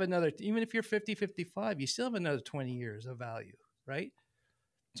still have another, even if you're 50, 55, you still have another 20 years of value, right?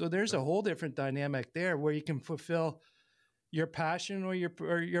 So there's a whole different dynamic there where you can fulfill your passion or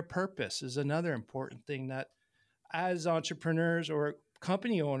your purpose is another important thing that, as entrepreneurs or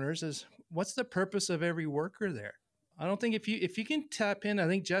company owners, is what's the purpose of every worker there? I don't think if you can tap in, I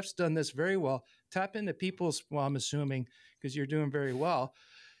think Jeff's done this very well. Tap into people's, well, I'm assuming because you're doing very well,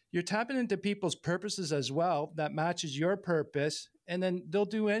 you're tapping into people's purposes as well that matches your purpose, and then they'll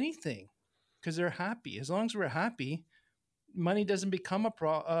do anything because they're happy. As long as we're happy, money doesn't become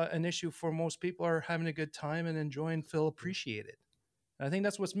an issue for most people. Are having a good time and enjoying, feel appreciated. And I think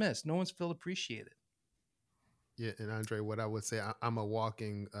that's what's missed. No one's feel appreciated. Yeah, and Andre, what I would say, I'm a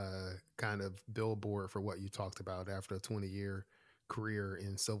walking kind of billboard for what you talked about. After a 20-year career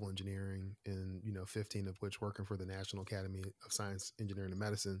in civil engineering, and 15 of which working for the National Academy of Science, Engineering, and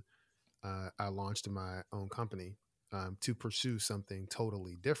Medicine, I launched my own company to pursue something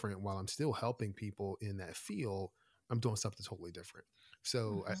totally different. While I'm still helping people in that field, I'm doing something totally different.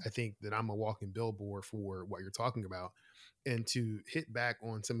 So I think that I'm a walking billboard for what you're talking about. And to hit back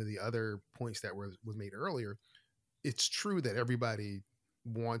on some of the other points that was made earlier, it's true that everybody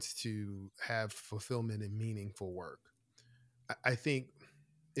wants to have fulfillment and meaningful work. I think,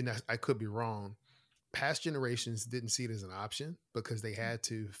 and I could be wrong, past generations didn't see it as an option because they had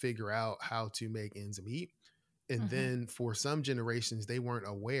to figure out how to make ends meet. And then for some generations, they weren't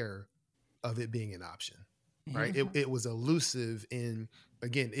aware of it being an option, right? It was elusive. And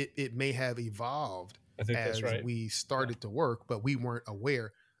again, it may have evolved I think that's as right. we started to work, but we weren't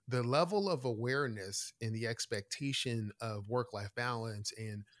aware. The level of awareness and the expectation of work-life balance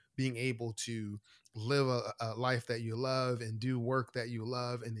and being able to live a life that you love and do work that you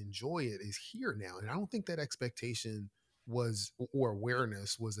love and enjoy it is here now. And I don't think that expectation was, or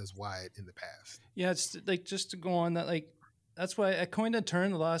awareness was, as wide in the past. Yeah, it's like, just to go on that, like, that's why I coined a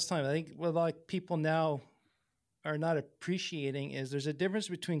term the last time. I think what, like, people now are not appreciating is there's a difference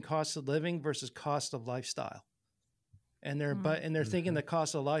between cost of living versus cost of lifestyle. And they're thinking the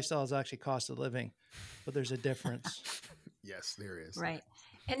cost of lifestyle is actually cost of living, but there's a difference. Yes, there is. Right.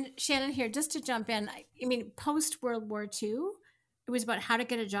 And Shannon here, just to jump in, I mean, post World War II, it was about how to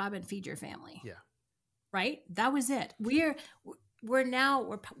get a job and feed your family. Yeah. Right. That was it. We're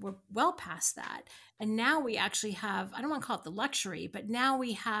well past that. And now we actually have, I don't want to call it the luxury, but now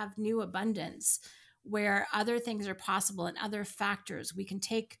we have new abundance where other things are possible and other factors. We can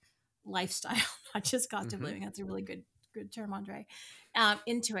take lifestyle, not just cost of living. That's a really good term, Andre,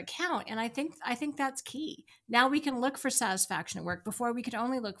 into account. And I think that's key. Now we can look for satisfaction at work. Before, we could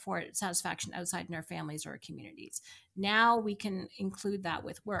only look for satisfaction outside in our families or our communities. Now we can include that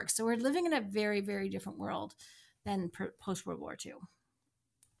with work. So we're living in a very, very different world than post World War II.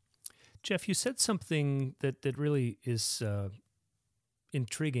 Jeff, you said something that really is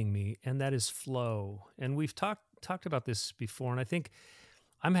intriguing me, and that is flow. And we've talked about this before, and I think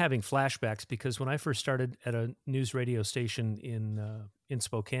I'm having flashbacks because when I first started at a news radio station in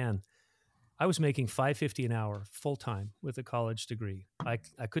Spokane, I was making $5.50 an hour full time with a college degree. I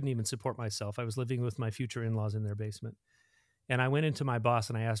couldn't even support myself. I was living with my future in-laws in their basement. And I went into my boss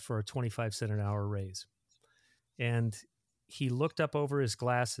and I asked for a 25-cent an hour raise. And he looked up over his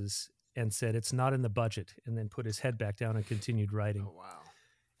glasses and said, "It's not in the budget," and then put his head back down and continued writing. Oh, wow.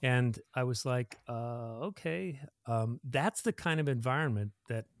 And I was like, okay, that's the kind of environment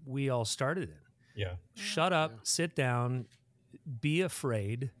that we all started in. Yeah. Shut up, sit down, be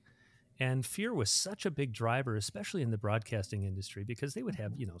afraid. And fear was such a big driver, especially in the broadcasting industry, because they would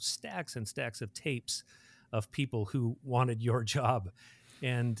have, stacks and stacks of tapes of people who wanted your job.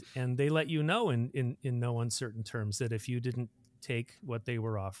 And they let you know in no uncertain terms that if you didn't take what they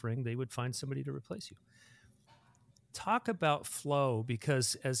were offering, they would find somebody to replace you. Talk about flow,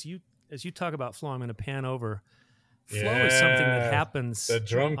 because as you talk about flow, I'm going to pan over. Flow is something that happens the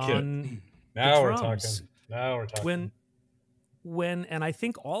drum kit. on Now the we're drums. talking. When and I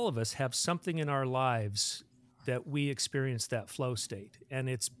think all of us have something in our lives that we experience that flow state, and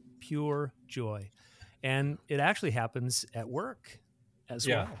it's pure joy. And it actually happens at work as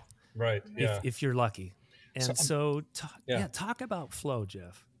well. Right. Yeah. If you're lucky. And So, talk about flow,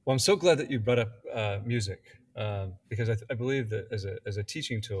 Jeff. Well, I'm so glad that you brought up music, because I believe that as a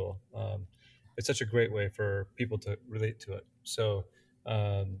teaching tool, it's such a great way for people to relate to it. So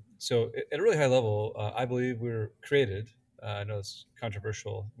at a really high level, I believe we're created. I know it's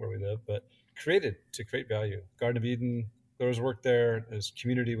controversial where we live, but created to create value. Garden of Eden, there was work there. There's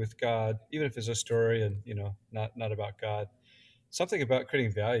community with God, even if it's a story and not about God. Something about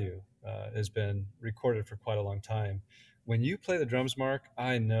creating value has been recorded for quite a long time. When you play the drums, Mark,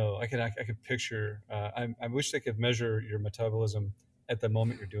 I know I can picture. I wish they could measure your metabolism at the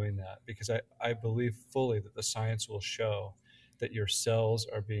moment you're doing that, because I believe fully that the science will show that your cells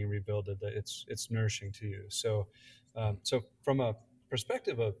are being rebuilt, that it's nourishing to you. So from a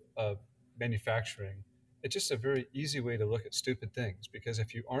perspective of manufacturing, it's just a very easy way to look at stupid things, because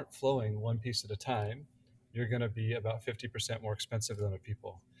if you aren't flowing one piece at a time, you're going to be about 50% more expensive than other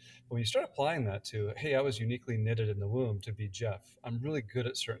people. But when you start applying that to, hey, I was uniquely knitted in the womb to be Jeff. I'm really good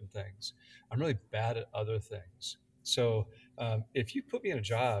at certain things. I'm really bad at other things. So if you put me in a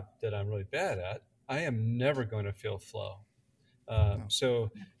job that I'm really bad at, I am never going to feel flow. Um, No.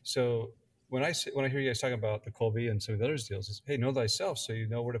 so so when I hear you guys talking about the Colby and some of the other deals, is hey, know thyself, so you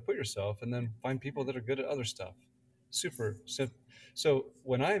know where to put yourself, and then find people that are good at other stuff. Super simple. So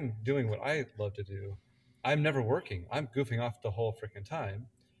when I'm doing what I love to do, I'm never working. I'm goofing off the whole freaking time.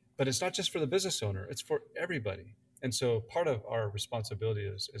 But it's not just for the business owner; it's for everybody. And so part of our responsibility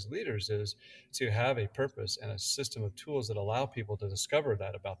as leaders is to have a purpose and a system of tools that allow people to discover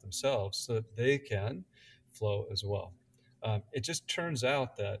that about themselves, so that they can flow as well. It just turns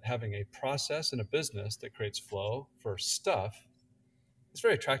out that having a process in a business that creates flow for stuff is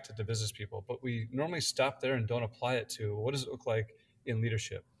very attractive to business people, but we normally stop there and don't apply it to what does it look like in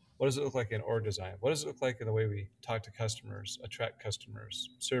leadership? What does it look like in org design? What does it look like in the way we talk to customers, attract customers,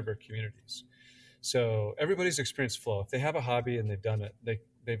 serve our communities? So everybody's experienced flow. If they have a hobby and they've done it,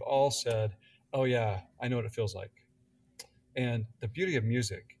 they've all said, "Oh yeah, I know what it feels like." And the beauty of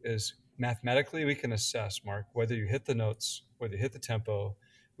music is mathematically we can assess, Mark, whether you hit the notes, whether you hit the tempo.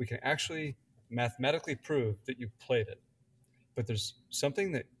 We can actually mathematically prove that you played it. But there's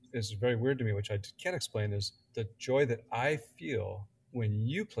something that is very weird to me, which I can't explain, is the joy that I feel when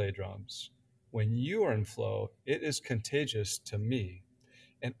you play drums, when you are in flow. It is contagious to me.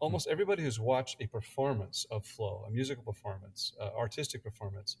 And almost everybody who's watched a performance of flow, a musical performance, artistic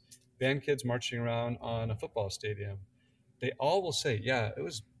performance, band kids marching around on a football stadium, they all will say, "Yeah, it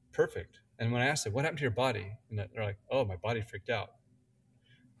was perfect." And when I ask them, "What happened to your body?" And they're like, "Oh, my body freaked out."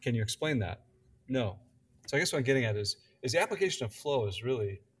 Can you explain that? No. So I guess what I'm getting at is the application of flow is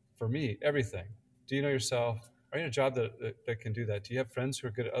really, for me, everything. Do you know yourself? Are you in a job that can do that? Do you have friends who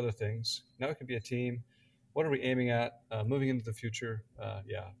are good at other things? Now it can be a team. What are we aiming at moving into the future?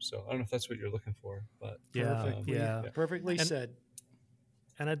 Yeah. So I don't know if that's what you're looking for, but Perfectly And said.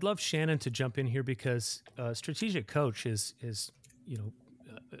 And I'd love Shannon to jump in here, because strategic coach is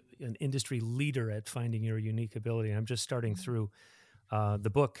an industry leader at finding your unique ability. I'm just starting through the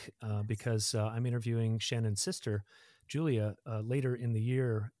book because I'm interviewing Shannon's sister, Julia, later in the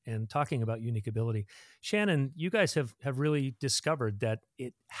year, and talking about unique ability. Shannon, you guys have really discovered that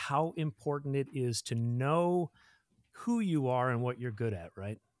how important it is to know who you are and what you're good at,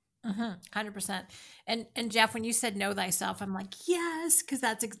 right? 100%. And Jeff, when you said know thyself, I'm like, yes, because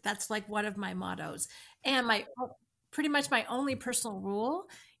that's like one of my mottos. And pretty much my only personal rule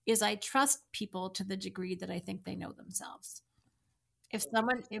is I trust people to the degree that I think they know themselves.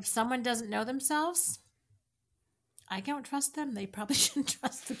 If someone doesn't know themselves, I don't trust them. They probably shouldn't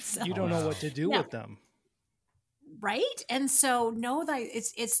trust themselves. You don't know what to do Yeah. with them. Right. And so know that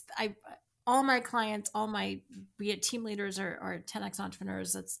all my clients, be it team leaders or 10x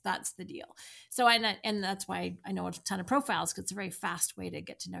entrepreneurs, that's the deal. So and that's why I know a ton of profiles, because it's a very fast way to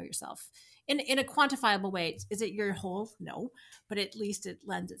get to know yourself in a quantifiable way. Is it your whole? No, but at least it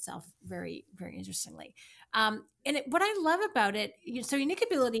lends itself very, very interestingly. What I love about it, so unique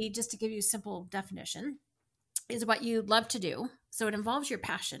ability, just to give you a simple definition, is what you love to do. So it involves your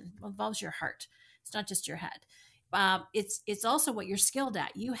passion, involves your heart. It's not just your head. It's also what you're skilled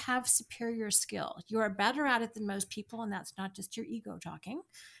at. You have superior skill. You are better at it than most people, and that's not just your ego talking.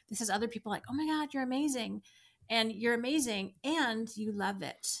 This is other people like, "Oh my God, you're amazing," and you're amazing, and you love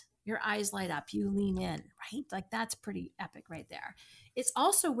it. Your eyes light up. You lean in, right? Like that's pretty epic right there. It's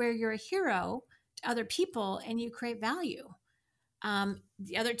also where you're a hero to other people, and you create value.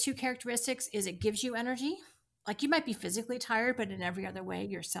 The other two characteristics is it gives you energy. Like you might be physically tired, but in every other way,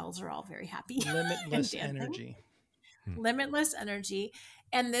 your cells are all very happy. Limitless energy. Limitless energy.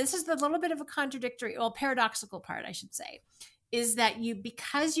 And this is the little bit of a paradoxical part, I should say, is that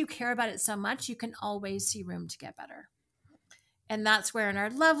because you care about it so much, you can always see room to get better. And that's where in our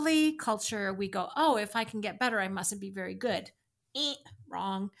lovely culture, we go, oh, if I can get better, I mustn't be very good.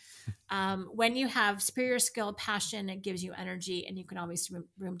 Wrong. When you have superior skill, passion, it gives you energy and you can always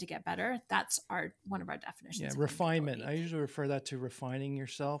room to get better. That's one of our definitions. Yeah, of refinement. I usually refer that to refining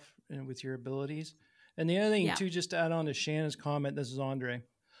yourself and with your abilities. And the other thing too, just to add on to Shannon's comment, this is Andre.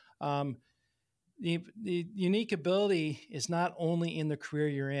 The unique ability is not only in the career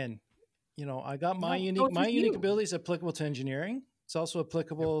you're in. You know, I got my unique ability is applicable to engineering. It's also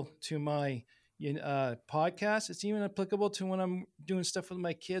applicable to my podcast. It's even applicable to when I'm doing stuff with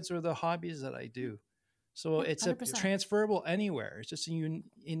my kids or the hobbies that I do. So it's transferable anywhere. It's just an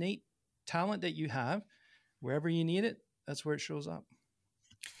innate talent that you have. Wherever you need it, that's where it shows up.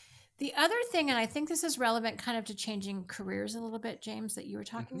 The other thing, and I think this is relevant kind of to changing careers a little bit, James, that you were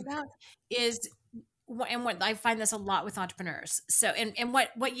talking about, is, and what I find this a lot with entrepreneurs. So, and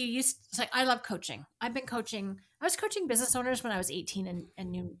what you used to, like, I love coaching. I was coaching business owners when I was 18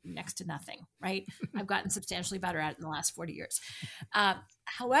 and knew next to nothing, right? I've gotten substantially better at it in the last 40 years.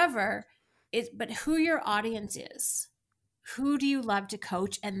 However, but who your audience is, who do you love to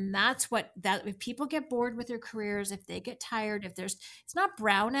coach? And that's if people get bored with their careers, if they get tired, it's not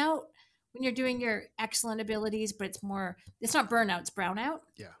brownout when you're doing your excellent abilities, but it's not burnout, it's brownout.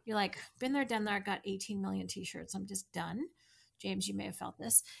 Yeah. You're like, been there, done that, got 18 million t-shirts. I'm just done. James, you may have felt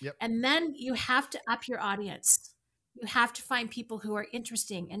this. Yep. And then you have to up your audience. You have to find people who are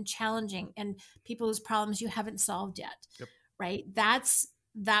interesting and challenging and people whose problems you haven't solved yet. Yep. Right.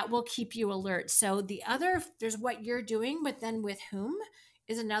 That will keep you alert. So there's what you're doing, but then with whom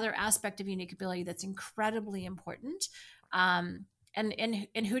is another aspect of unique ability that's incredibly important. And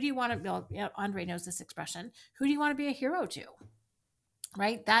who do you want to build? Andre knows this expression. Who do you want to be a hero to?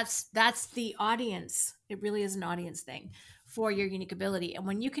 Right. That's the audience. It really is an audience thing for your unique ability. And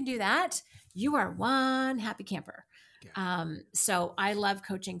when you can do that, you are one happy camper. Yeah. So I love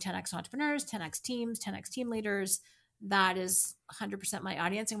coaching 10X entrepreneurs, 10X teams, 10X team leaders. That is 100% my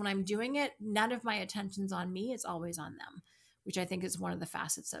audience. And when I'm doing it, none of my attention's on me. It's always on them, which I think is one of the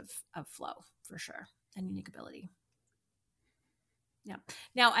facets of flow for sure and unique ability. Yeah.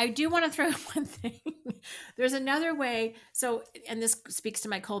 Now I do want to throw one thing. There's another way. So, and this speaks to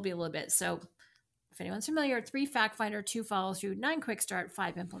my Colby a little bit. So if anyone's familiar, 3 fact finder, 2 follow through, 9 quick start,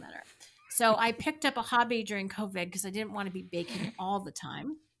 5 implementer. So I picked up a hobby during COVID because I didn't want to be baking all the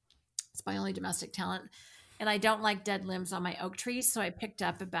time. It's my only domestic talent. And I don't like dead limbs on my oak trees, so I picked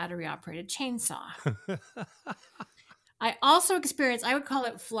up a battery-operated chainsaw. I also experienced, I would call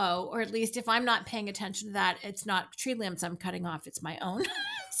it flow, or at least if I'm not paying attention to that, it's not tree limbs I'm cutting off, it's my own.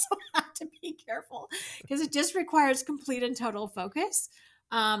 So I have to be careful because it just requires complete and total focus.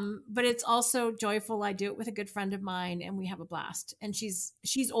 But it's also joyful. I do it with a good friend of mine and we have a blast. And she's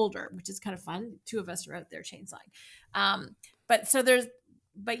older, which is kind of fun. 2 of us are out there chainsawing.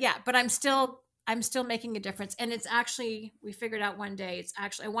 But I'm still making a difference. And it's actually, we figured out one day,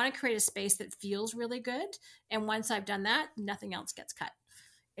 I want to create a space that feels really good. And once I've done that, nothing else gets cut.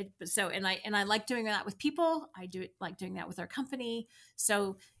 I like doing that with people. Like doing that with our company.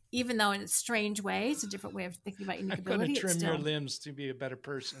 So even though in a strange way, it's a different way of thinking about unique ability. I'm going to trim your limbs to be a better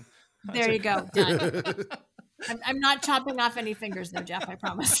person. There you go. Done. I'm not chopping off any fingers though, Jeff, I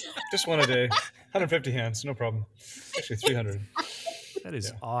promise. Just one a day. 150 hands, no problem. Actually, 300. That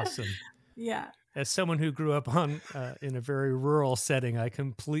is awesome. Yeah. As someone who grew up in a very rural setting, I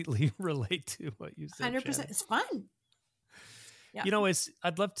completely relate to what you said. 100%. Shannon. It's fun. Yeah.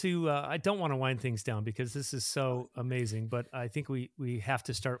 I'd love to, I don't want to wind things down because this is so amazing, but I think we have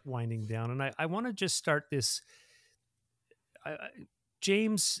to start winding down. And I want to just start this.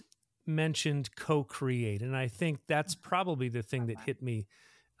 James mentioned co-create, and I think that's probably the thing that hit me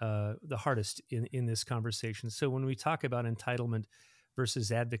the hardest in this conversation. So when we talk about entitlement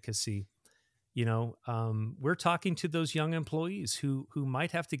versus advocacy, we're talking to those young employees who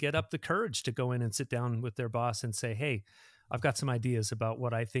might have to get up the courage to go in and sit down with their boss and say, hey, I've got some ideas about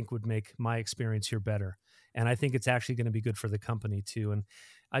what I think would make my experience here better. And I think it's actually going to be good for the company too. And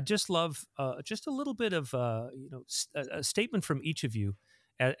I just love just a little bit of a statement from each of you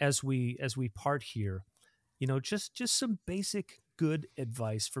as we part here. Just some basic good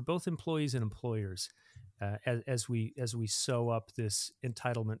advice for both employees and employers as we sew up this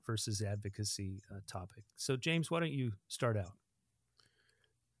entitlement versus advocacy topic. So James, why don't you start out?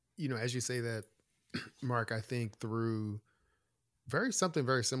 As you say that, Mark, I think through something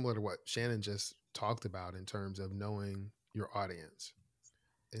very similar to what Shannon just talked about in terms of knowing your audience.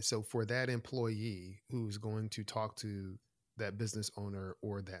 And so for that employee who's going to talk to that business owner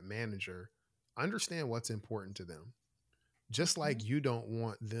or that manager, understand what's important to them. Just like you don't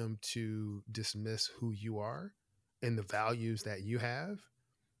want them to dismiss who you are, and the values that you have,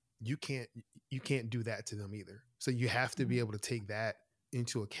 you can't do that to them either. So you have to be able to take that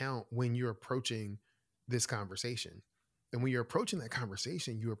into account when you're approaching this conversation. And when you're approaching that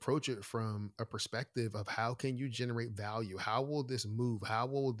conversation, you approach it from a perspective of how can you generate value? How will this move? How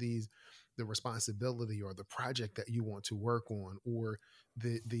will the responsibility or the project that you want to work on, or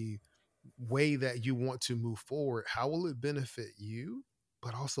the way that you want to move forward, how will it benefit you,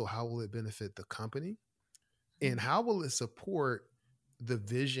 but also how will it benefit the company? And how will it support the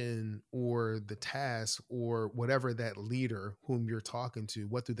vision or the task or whatever that leader whom you're talking to,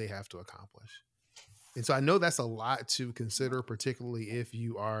 what do they have to accomplish? And so I know that's a lot to consider, particularly if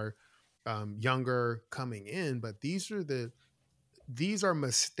you are younger coming in, but these are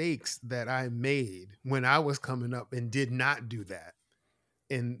mistakes that I made when I was coming up and did not do that.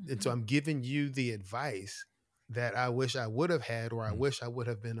 And so I'm giving you the advice that I wish I would have had, or I wish I would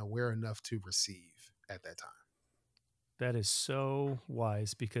have been aware enough to receive at that time. That is so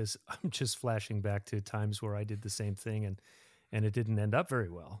wise, because I'm just flashing back to times where I did the same thing and it didn't end up very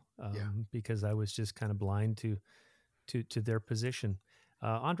well, because I was just kind of blind to their position.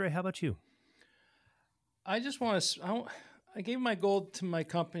 Andre, how about you? I just want to. I gave my goal to my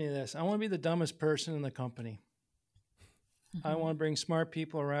company this. I want to be the dumbest person in the company. I want to bring smart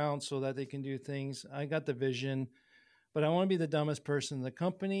people around so that they can do things. I got the vision, but I want to be the dumbest person in the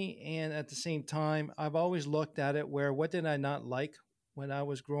company. And at the same time, I've always looked at it where what did I not like when I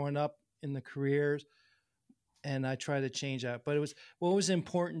was growing up in the careers? And I try to change that. But it was what was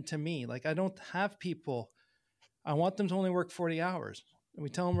important to me. Like, I don't have people, I want them to only work 40 hours. And we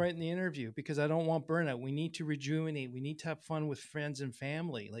tell them right in the interview, because I don't want burnout. We need to rejuvenate. We need to have fun with friends and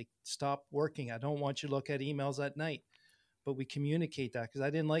family. Like, stop working. I don't want you to look at emails at night. But we communicate that, because I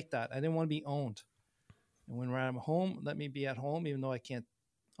didn't like that. I didn't want to be owned. And when I'm home, let me be at home, even though I can't.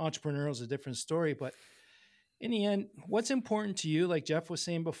 Entrepreneurial is a different story. But in the end, what's important to you, like Jeff was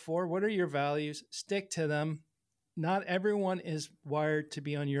saying before, what are your values? Stick to them. Not everyone is wired to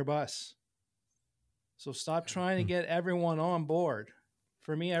be on your bus. So stop trying to get everyone on board.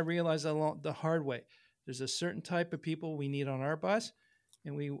 For me, I realized the hard way. There's a certain type of people we need on our bus,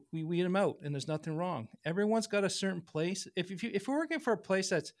 and we weed them out, and there's nothing wrong. Everyone's got a certain place. If we're working for a place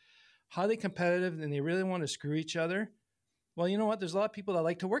that's highly competitive and they really want to screw each other, well, you know what? There's a lot of people that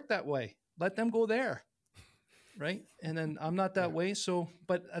like to work that way. Let them go there, right? And then I'm not that way. So,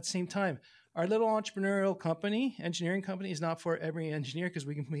 but at the same time, our little entrepreneurial company, engineering company, is not for every engineer, because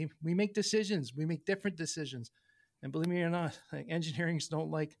we make decisions. We make different decisions. And believe me or not, like, engineers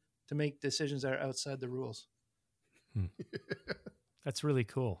don't like to make decisions that are outside the rules. That's really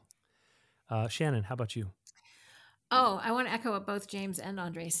cool. Shannon, how about you? Oh, I want to echo what both James and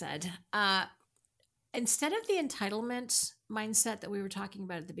Andre said. Instead of the entitlement mindset that we were talking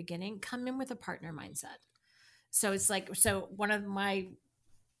about at the beginning, come in with a partner mindset. So it's like, so one of my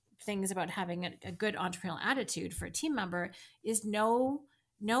things about having a good entrepreneurial attitude for a team member is know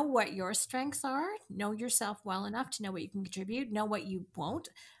what your strengths are, know yourself well enough to know what you can contribute, know what you won't.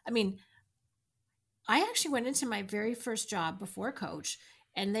 I mean, I actually went into my very first job before Coach,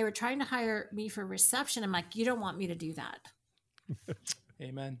 and they were trying to hire me for reception. I'm like, you don't want me to do that.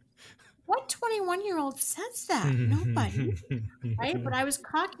 Amen. What 21-year-old says that? Nobody. Right? But I was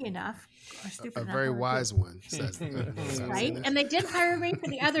cocky enough, or stupid A enough. very wise one says that. Right? And they did hire me for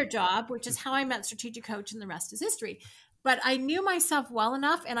the other job, which is how I met Strategic Coach, and the rest is history. But I knew myself well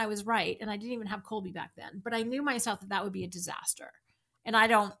enough, and I was right. And I didn't even have Colby back then, but I knew myself that would be a disaster. And I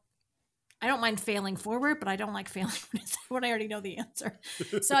don't mind failing forward, but I don't like failing when I already know the answer.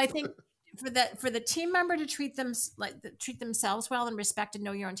 So I think for the team member to treat themselves well and respect and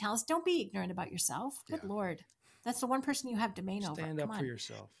know your own talents, don't be ignorant about yourself. Good Lord. That's the one person you have domain over. Stand up for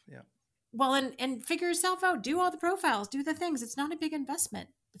yourself. Yeah. Well, and figure yourself out. Do all the profiles. Do the things. It's not a big investment.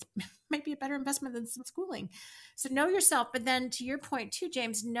 It might be a better investment than some schooling. So know yourself. But then to your point too,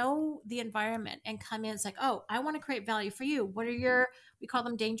 James, know the environment and come in. It's like, oh, I want to create value for you. What are we call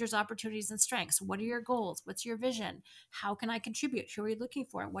them dangers, opportunities, and strengths. What are your goals? What's your vision? How can I contribute? Who are you looking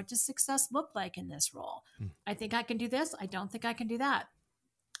for? What does success look like in this role? I think I can do this. I don't think I can do that.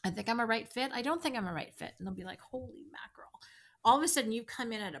 I think I'm a right fit. I don't think I'm a right fit. And they'll be like, holy mackerel. All of a sudden you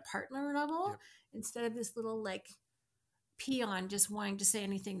come in at a partner level instead of this little like peon just wanting to say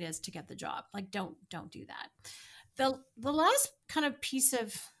anything to get the job. Like, don't do that. The last kind of piece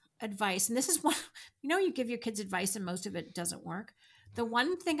of advice, and this is one, you give your kids advice and most of it doesn't work. The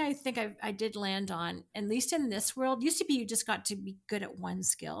one thing I think I did land on, at least in this world, used to be you just got to be good at one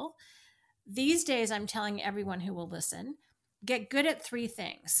skill. These days, I'm telling everyone who will listen, get good at three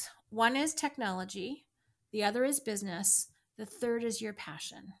things. One is technology. The other is business. The third is your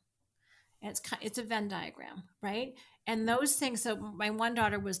passion. and it's a Venn diagram, right? And those things. So my one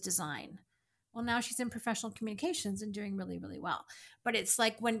daughter was design. Well, now she's in professional communications and doing really, really well. But it's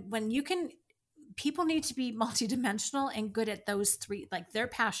like when you can, people need to be multidimensional and good at those three, like their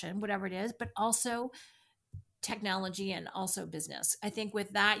passion, whatever it is, but also technology and also business. I think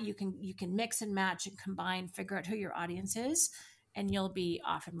with that you can mix and match and combine, figure out who your audience is, and you'll be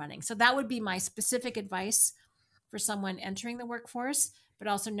off and running. So that would be my specific advice for someone entering the workforce, but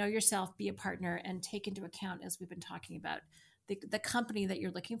also know yourself, be a partner, and take into account, as we've been talking about, the company that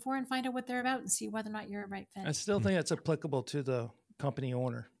you're looking for, and find out what they're about and see whether or not you're a right fit. I still think that's applicable to the company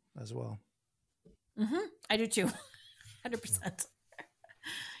owner as well. Mm-hmm. I do too. 100%.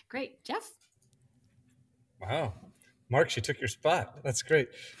 Great. Jeff? Wow. Mark, she took your spot. That's great.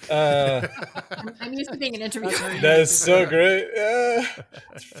 I'm used to being an interviewer. That is so great.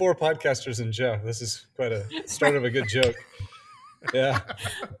 It's 4 podcasters and Joe. This is quite a start of a good joke. Yeah.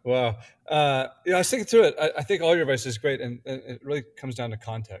 Wow. I was thinking through it. I think all your advice is great, and it really comes down to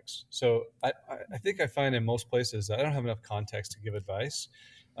context. So I think I find in most places that I don't have enough context to give advice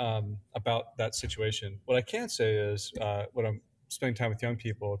about that situation. What I can say is when I'm spending time with young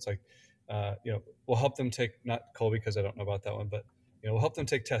people, it's like, we'll help them take, not Colby because I don't know about that one, but we'll help them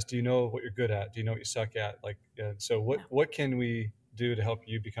take tests. Do you know what you're good at? Do you know what you suck at? What can we do to help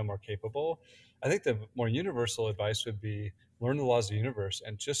you become more capable? I think the more universal advice would be learn the laws of the universe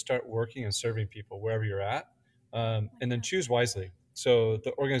and just start working and serving people wherever you're at, and then choose wisely. So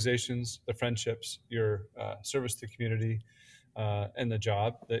the organizations, the friendships, your service to the community, and the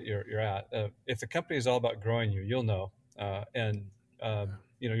job that you're at. If the company is all about growing you, you'll know.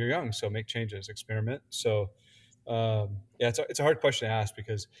 You're young, so make changes, experiment. So it's a hard question to ask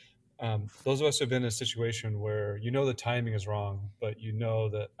because those of us who have been in a situation where the timing is wrong, but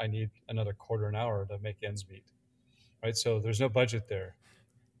that I need another quarter an hour to make ends meet, right? So there's no budget there.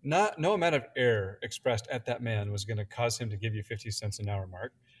 No amount of error expressed at that man was going to cause him to give you 50 cents an hour,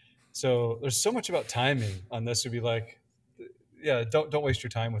 Mark. So there's so much about timing on this. Would be like, don't waste your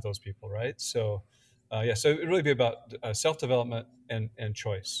time with those people, right? So so it really be about self-development and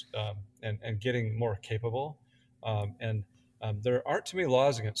choice, and getting more capable. There aren't too many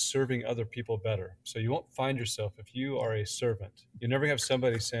laws against serving other people better. So you won't find yourself, if you are a servant, you never have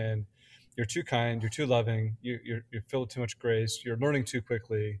somebody saying, you're too kind, you're too loving, you're filled with too much grace, you're learning too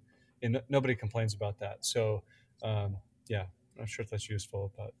quickly, and nobody complains about that. So I'm not sure if that's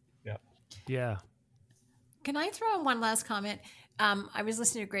useful, but Yeah. Can I throw in one last comment? I was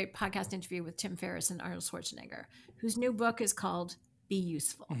listening to a great podcast interview with Tim Ferriss and Arnold Schwarzenegger, whose new book is called Be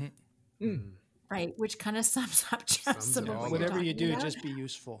Useful. Mm-hmm. Mm. Right, which kind of sums up just some of what whatever you do, about. just be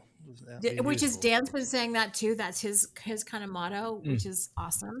useful. Which is Dan's been saying that too. That's his kind of motto, which is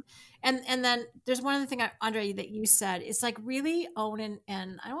awesome. And then there's one other thing, Andre, that you said. It's like really own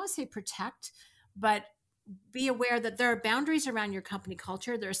and I don't want to say protect, but be aware that there are boundaries around your company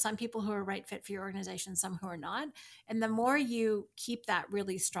culture. There are some people who are right fit for your organization, some who are not. And the more you keep that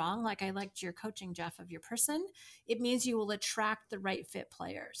really strong, like I liked your coaching, Jeff, of your person, it means you will attract the right fit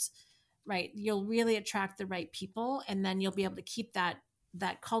players, right? You'll really attract the right people. And then you'll be able to keep that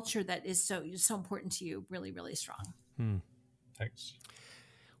culture that is so important to you really, really strong. Thanks.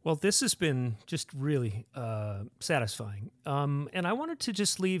 Well, this has been just really satisfying. And I wanted to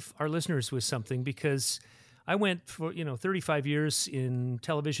just leave our listeners with something, because I went for 35 years in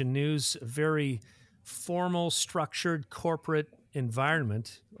television news, a very formal, structured corporate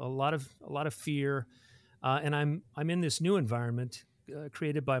environment, a lot of fear, and I'm in this new environment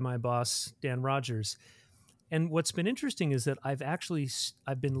created by my boss, Dan Rogers. And what's been interesting is that I've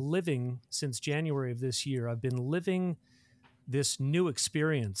been living since January of this year. I've been living this new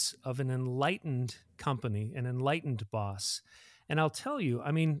experience of an enlightened company, an enlightened boss. And I'll tell you,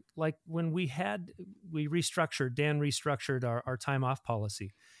 I mean, like when Dan restructured our time off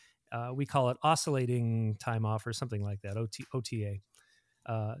policy. We call it oscillating time off or something like that, OTA.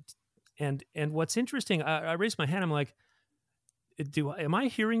 And what's interesting, I raised my hand. I'm like, am I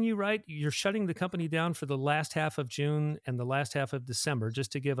hearing you right? You're shutting the company down for the last half of June and the last half of December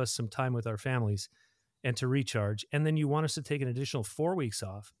just to give us some time with our families and to recharge. And then you want us to take an additional 4 weeks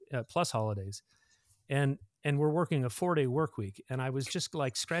off, plus holidays. And we're working a 4-day work week. And I was just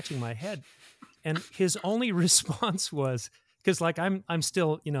like scratching my head. And his only response was, because like I'm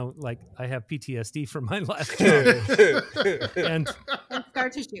still, like I have PTSD from my last job. and scar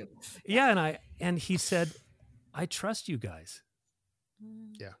tissue. Yeah. And he said, I trust you guys.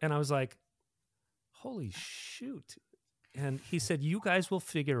 Yeah. And I was like, holy shoot. And he said, you guys will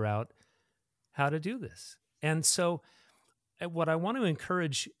figure out how to do this. And so what I want to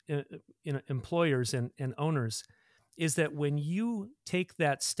encourage employers and owners is that when you take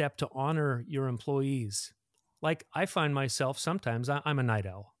that step to honor your employees, like I find myself sometimes, I'm a night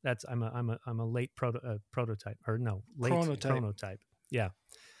owl. I'm a late prototype, or no, late chronotype. Yeah.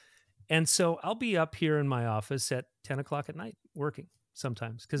 And so I'll be up here in my office at 10 o'clock at night working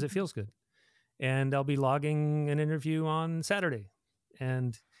sometimes because it feels good. And I'll be logging an interview on Saturday.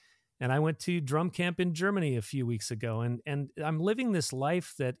 And I went to drum camp in Germany a few weeks ago. And I'm living this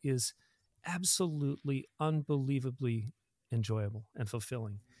life that is absolutely unbelievably enjoyable and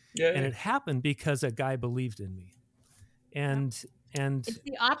fulfilling. Yeah. And it happened because a guy believed in me. And it's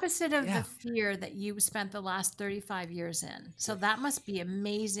the opposite of the fear that you spent the last 35 years in. So that must be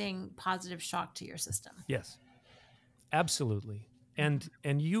amazing positive shock to your system. Yes, absolutely. And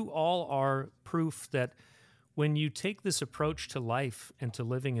you all are proof that when you take this approach to life and to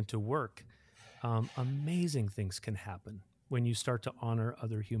living and to work, amazing things can happen when you start to honor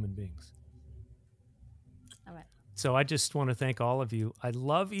other human beings. All right. So I just want to thank all of you. I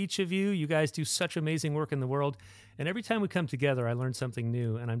love each of you. You guys do such amazing work in the world. And every time we come together, I learn something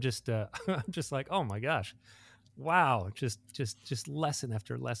new. And I'm just like, oh my gosh, wow. Just lesson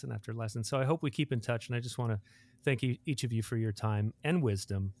after lesson after lesson. So I hope we keep in touch. And I just want to thank each of you for your time and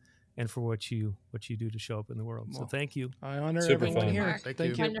wisdom and for what you do to show up in the world. So thank you. I honor everyone here.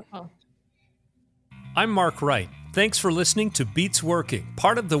 Thank you. Wonderful. I'm Mark Wright. Thanks for listening to Beats Working,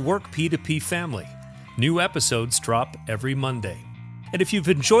 part of the Work P2P family. New episodes drop every Monday. And if you've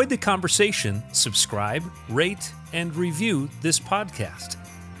enjoyed the conversation, subscribe, rate, and review this podcast.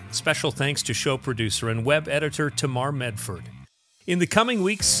 Special thanks to show producer and web editor Tamar Medford. In the coming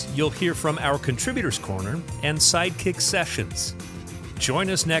weeks, you'll hear from our Contributors Corner and Sidekick Sessions. Join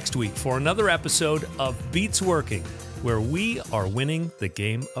us next week for another episode of Beats Working, where we are winning the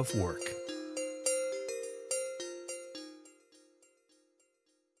game of work.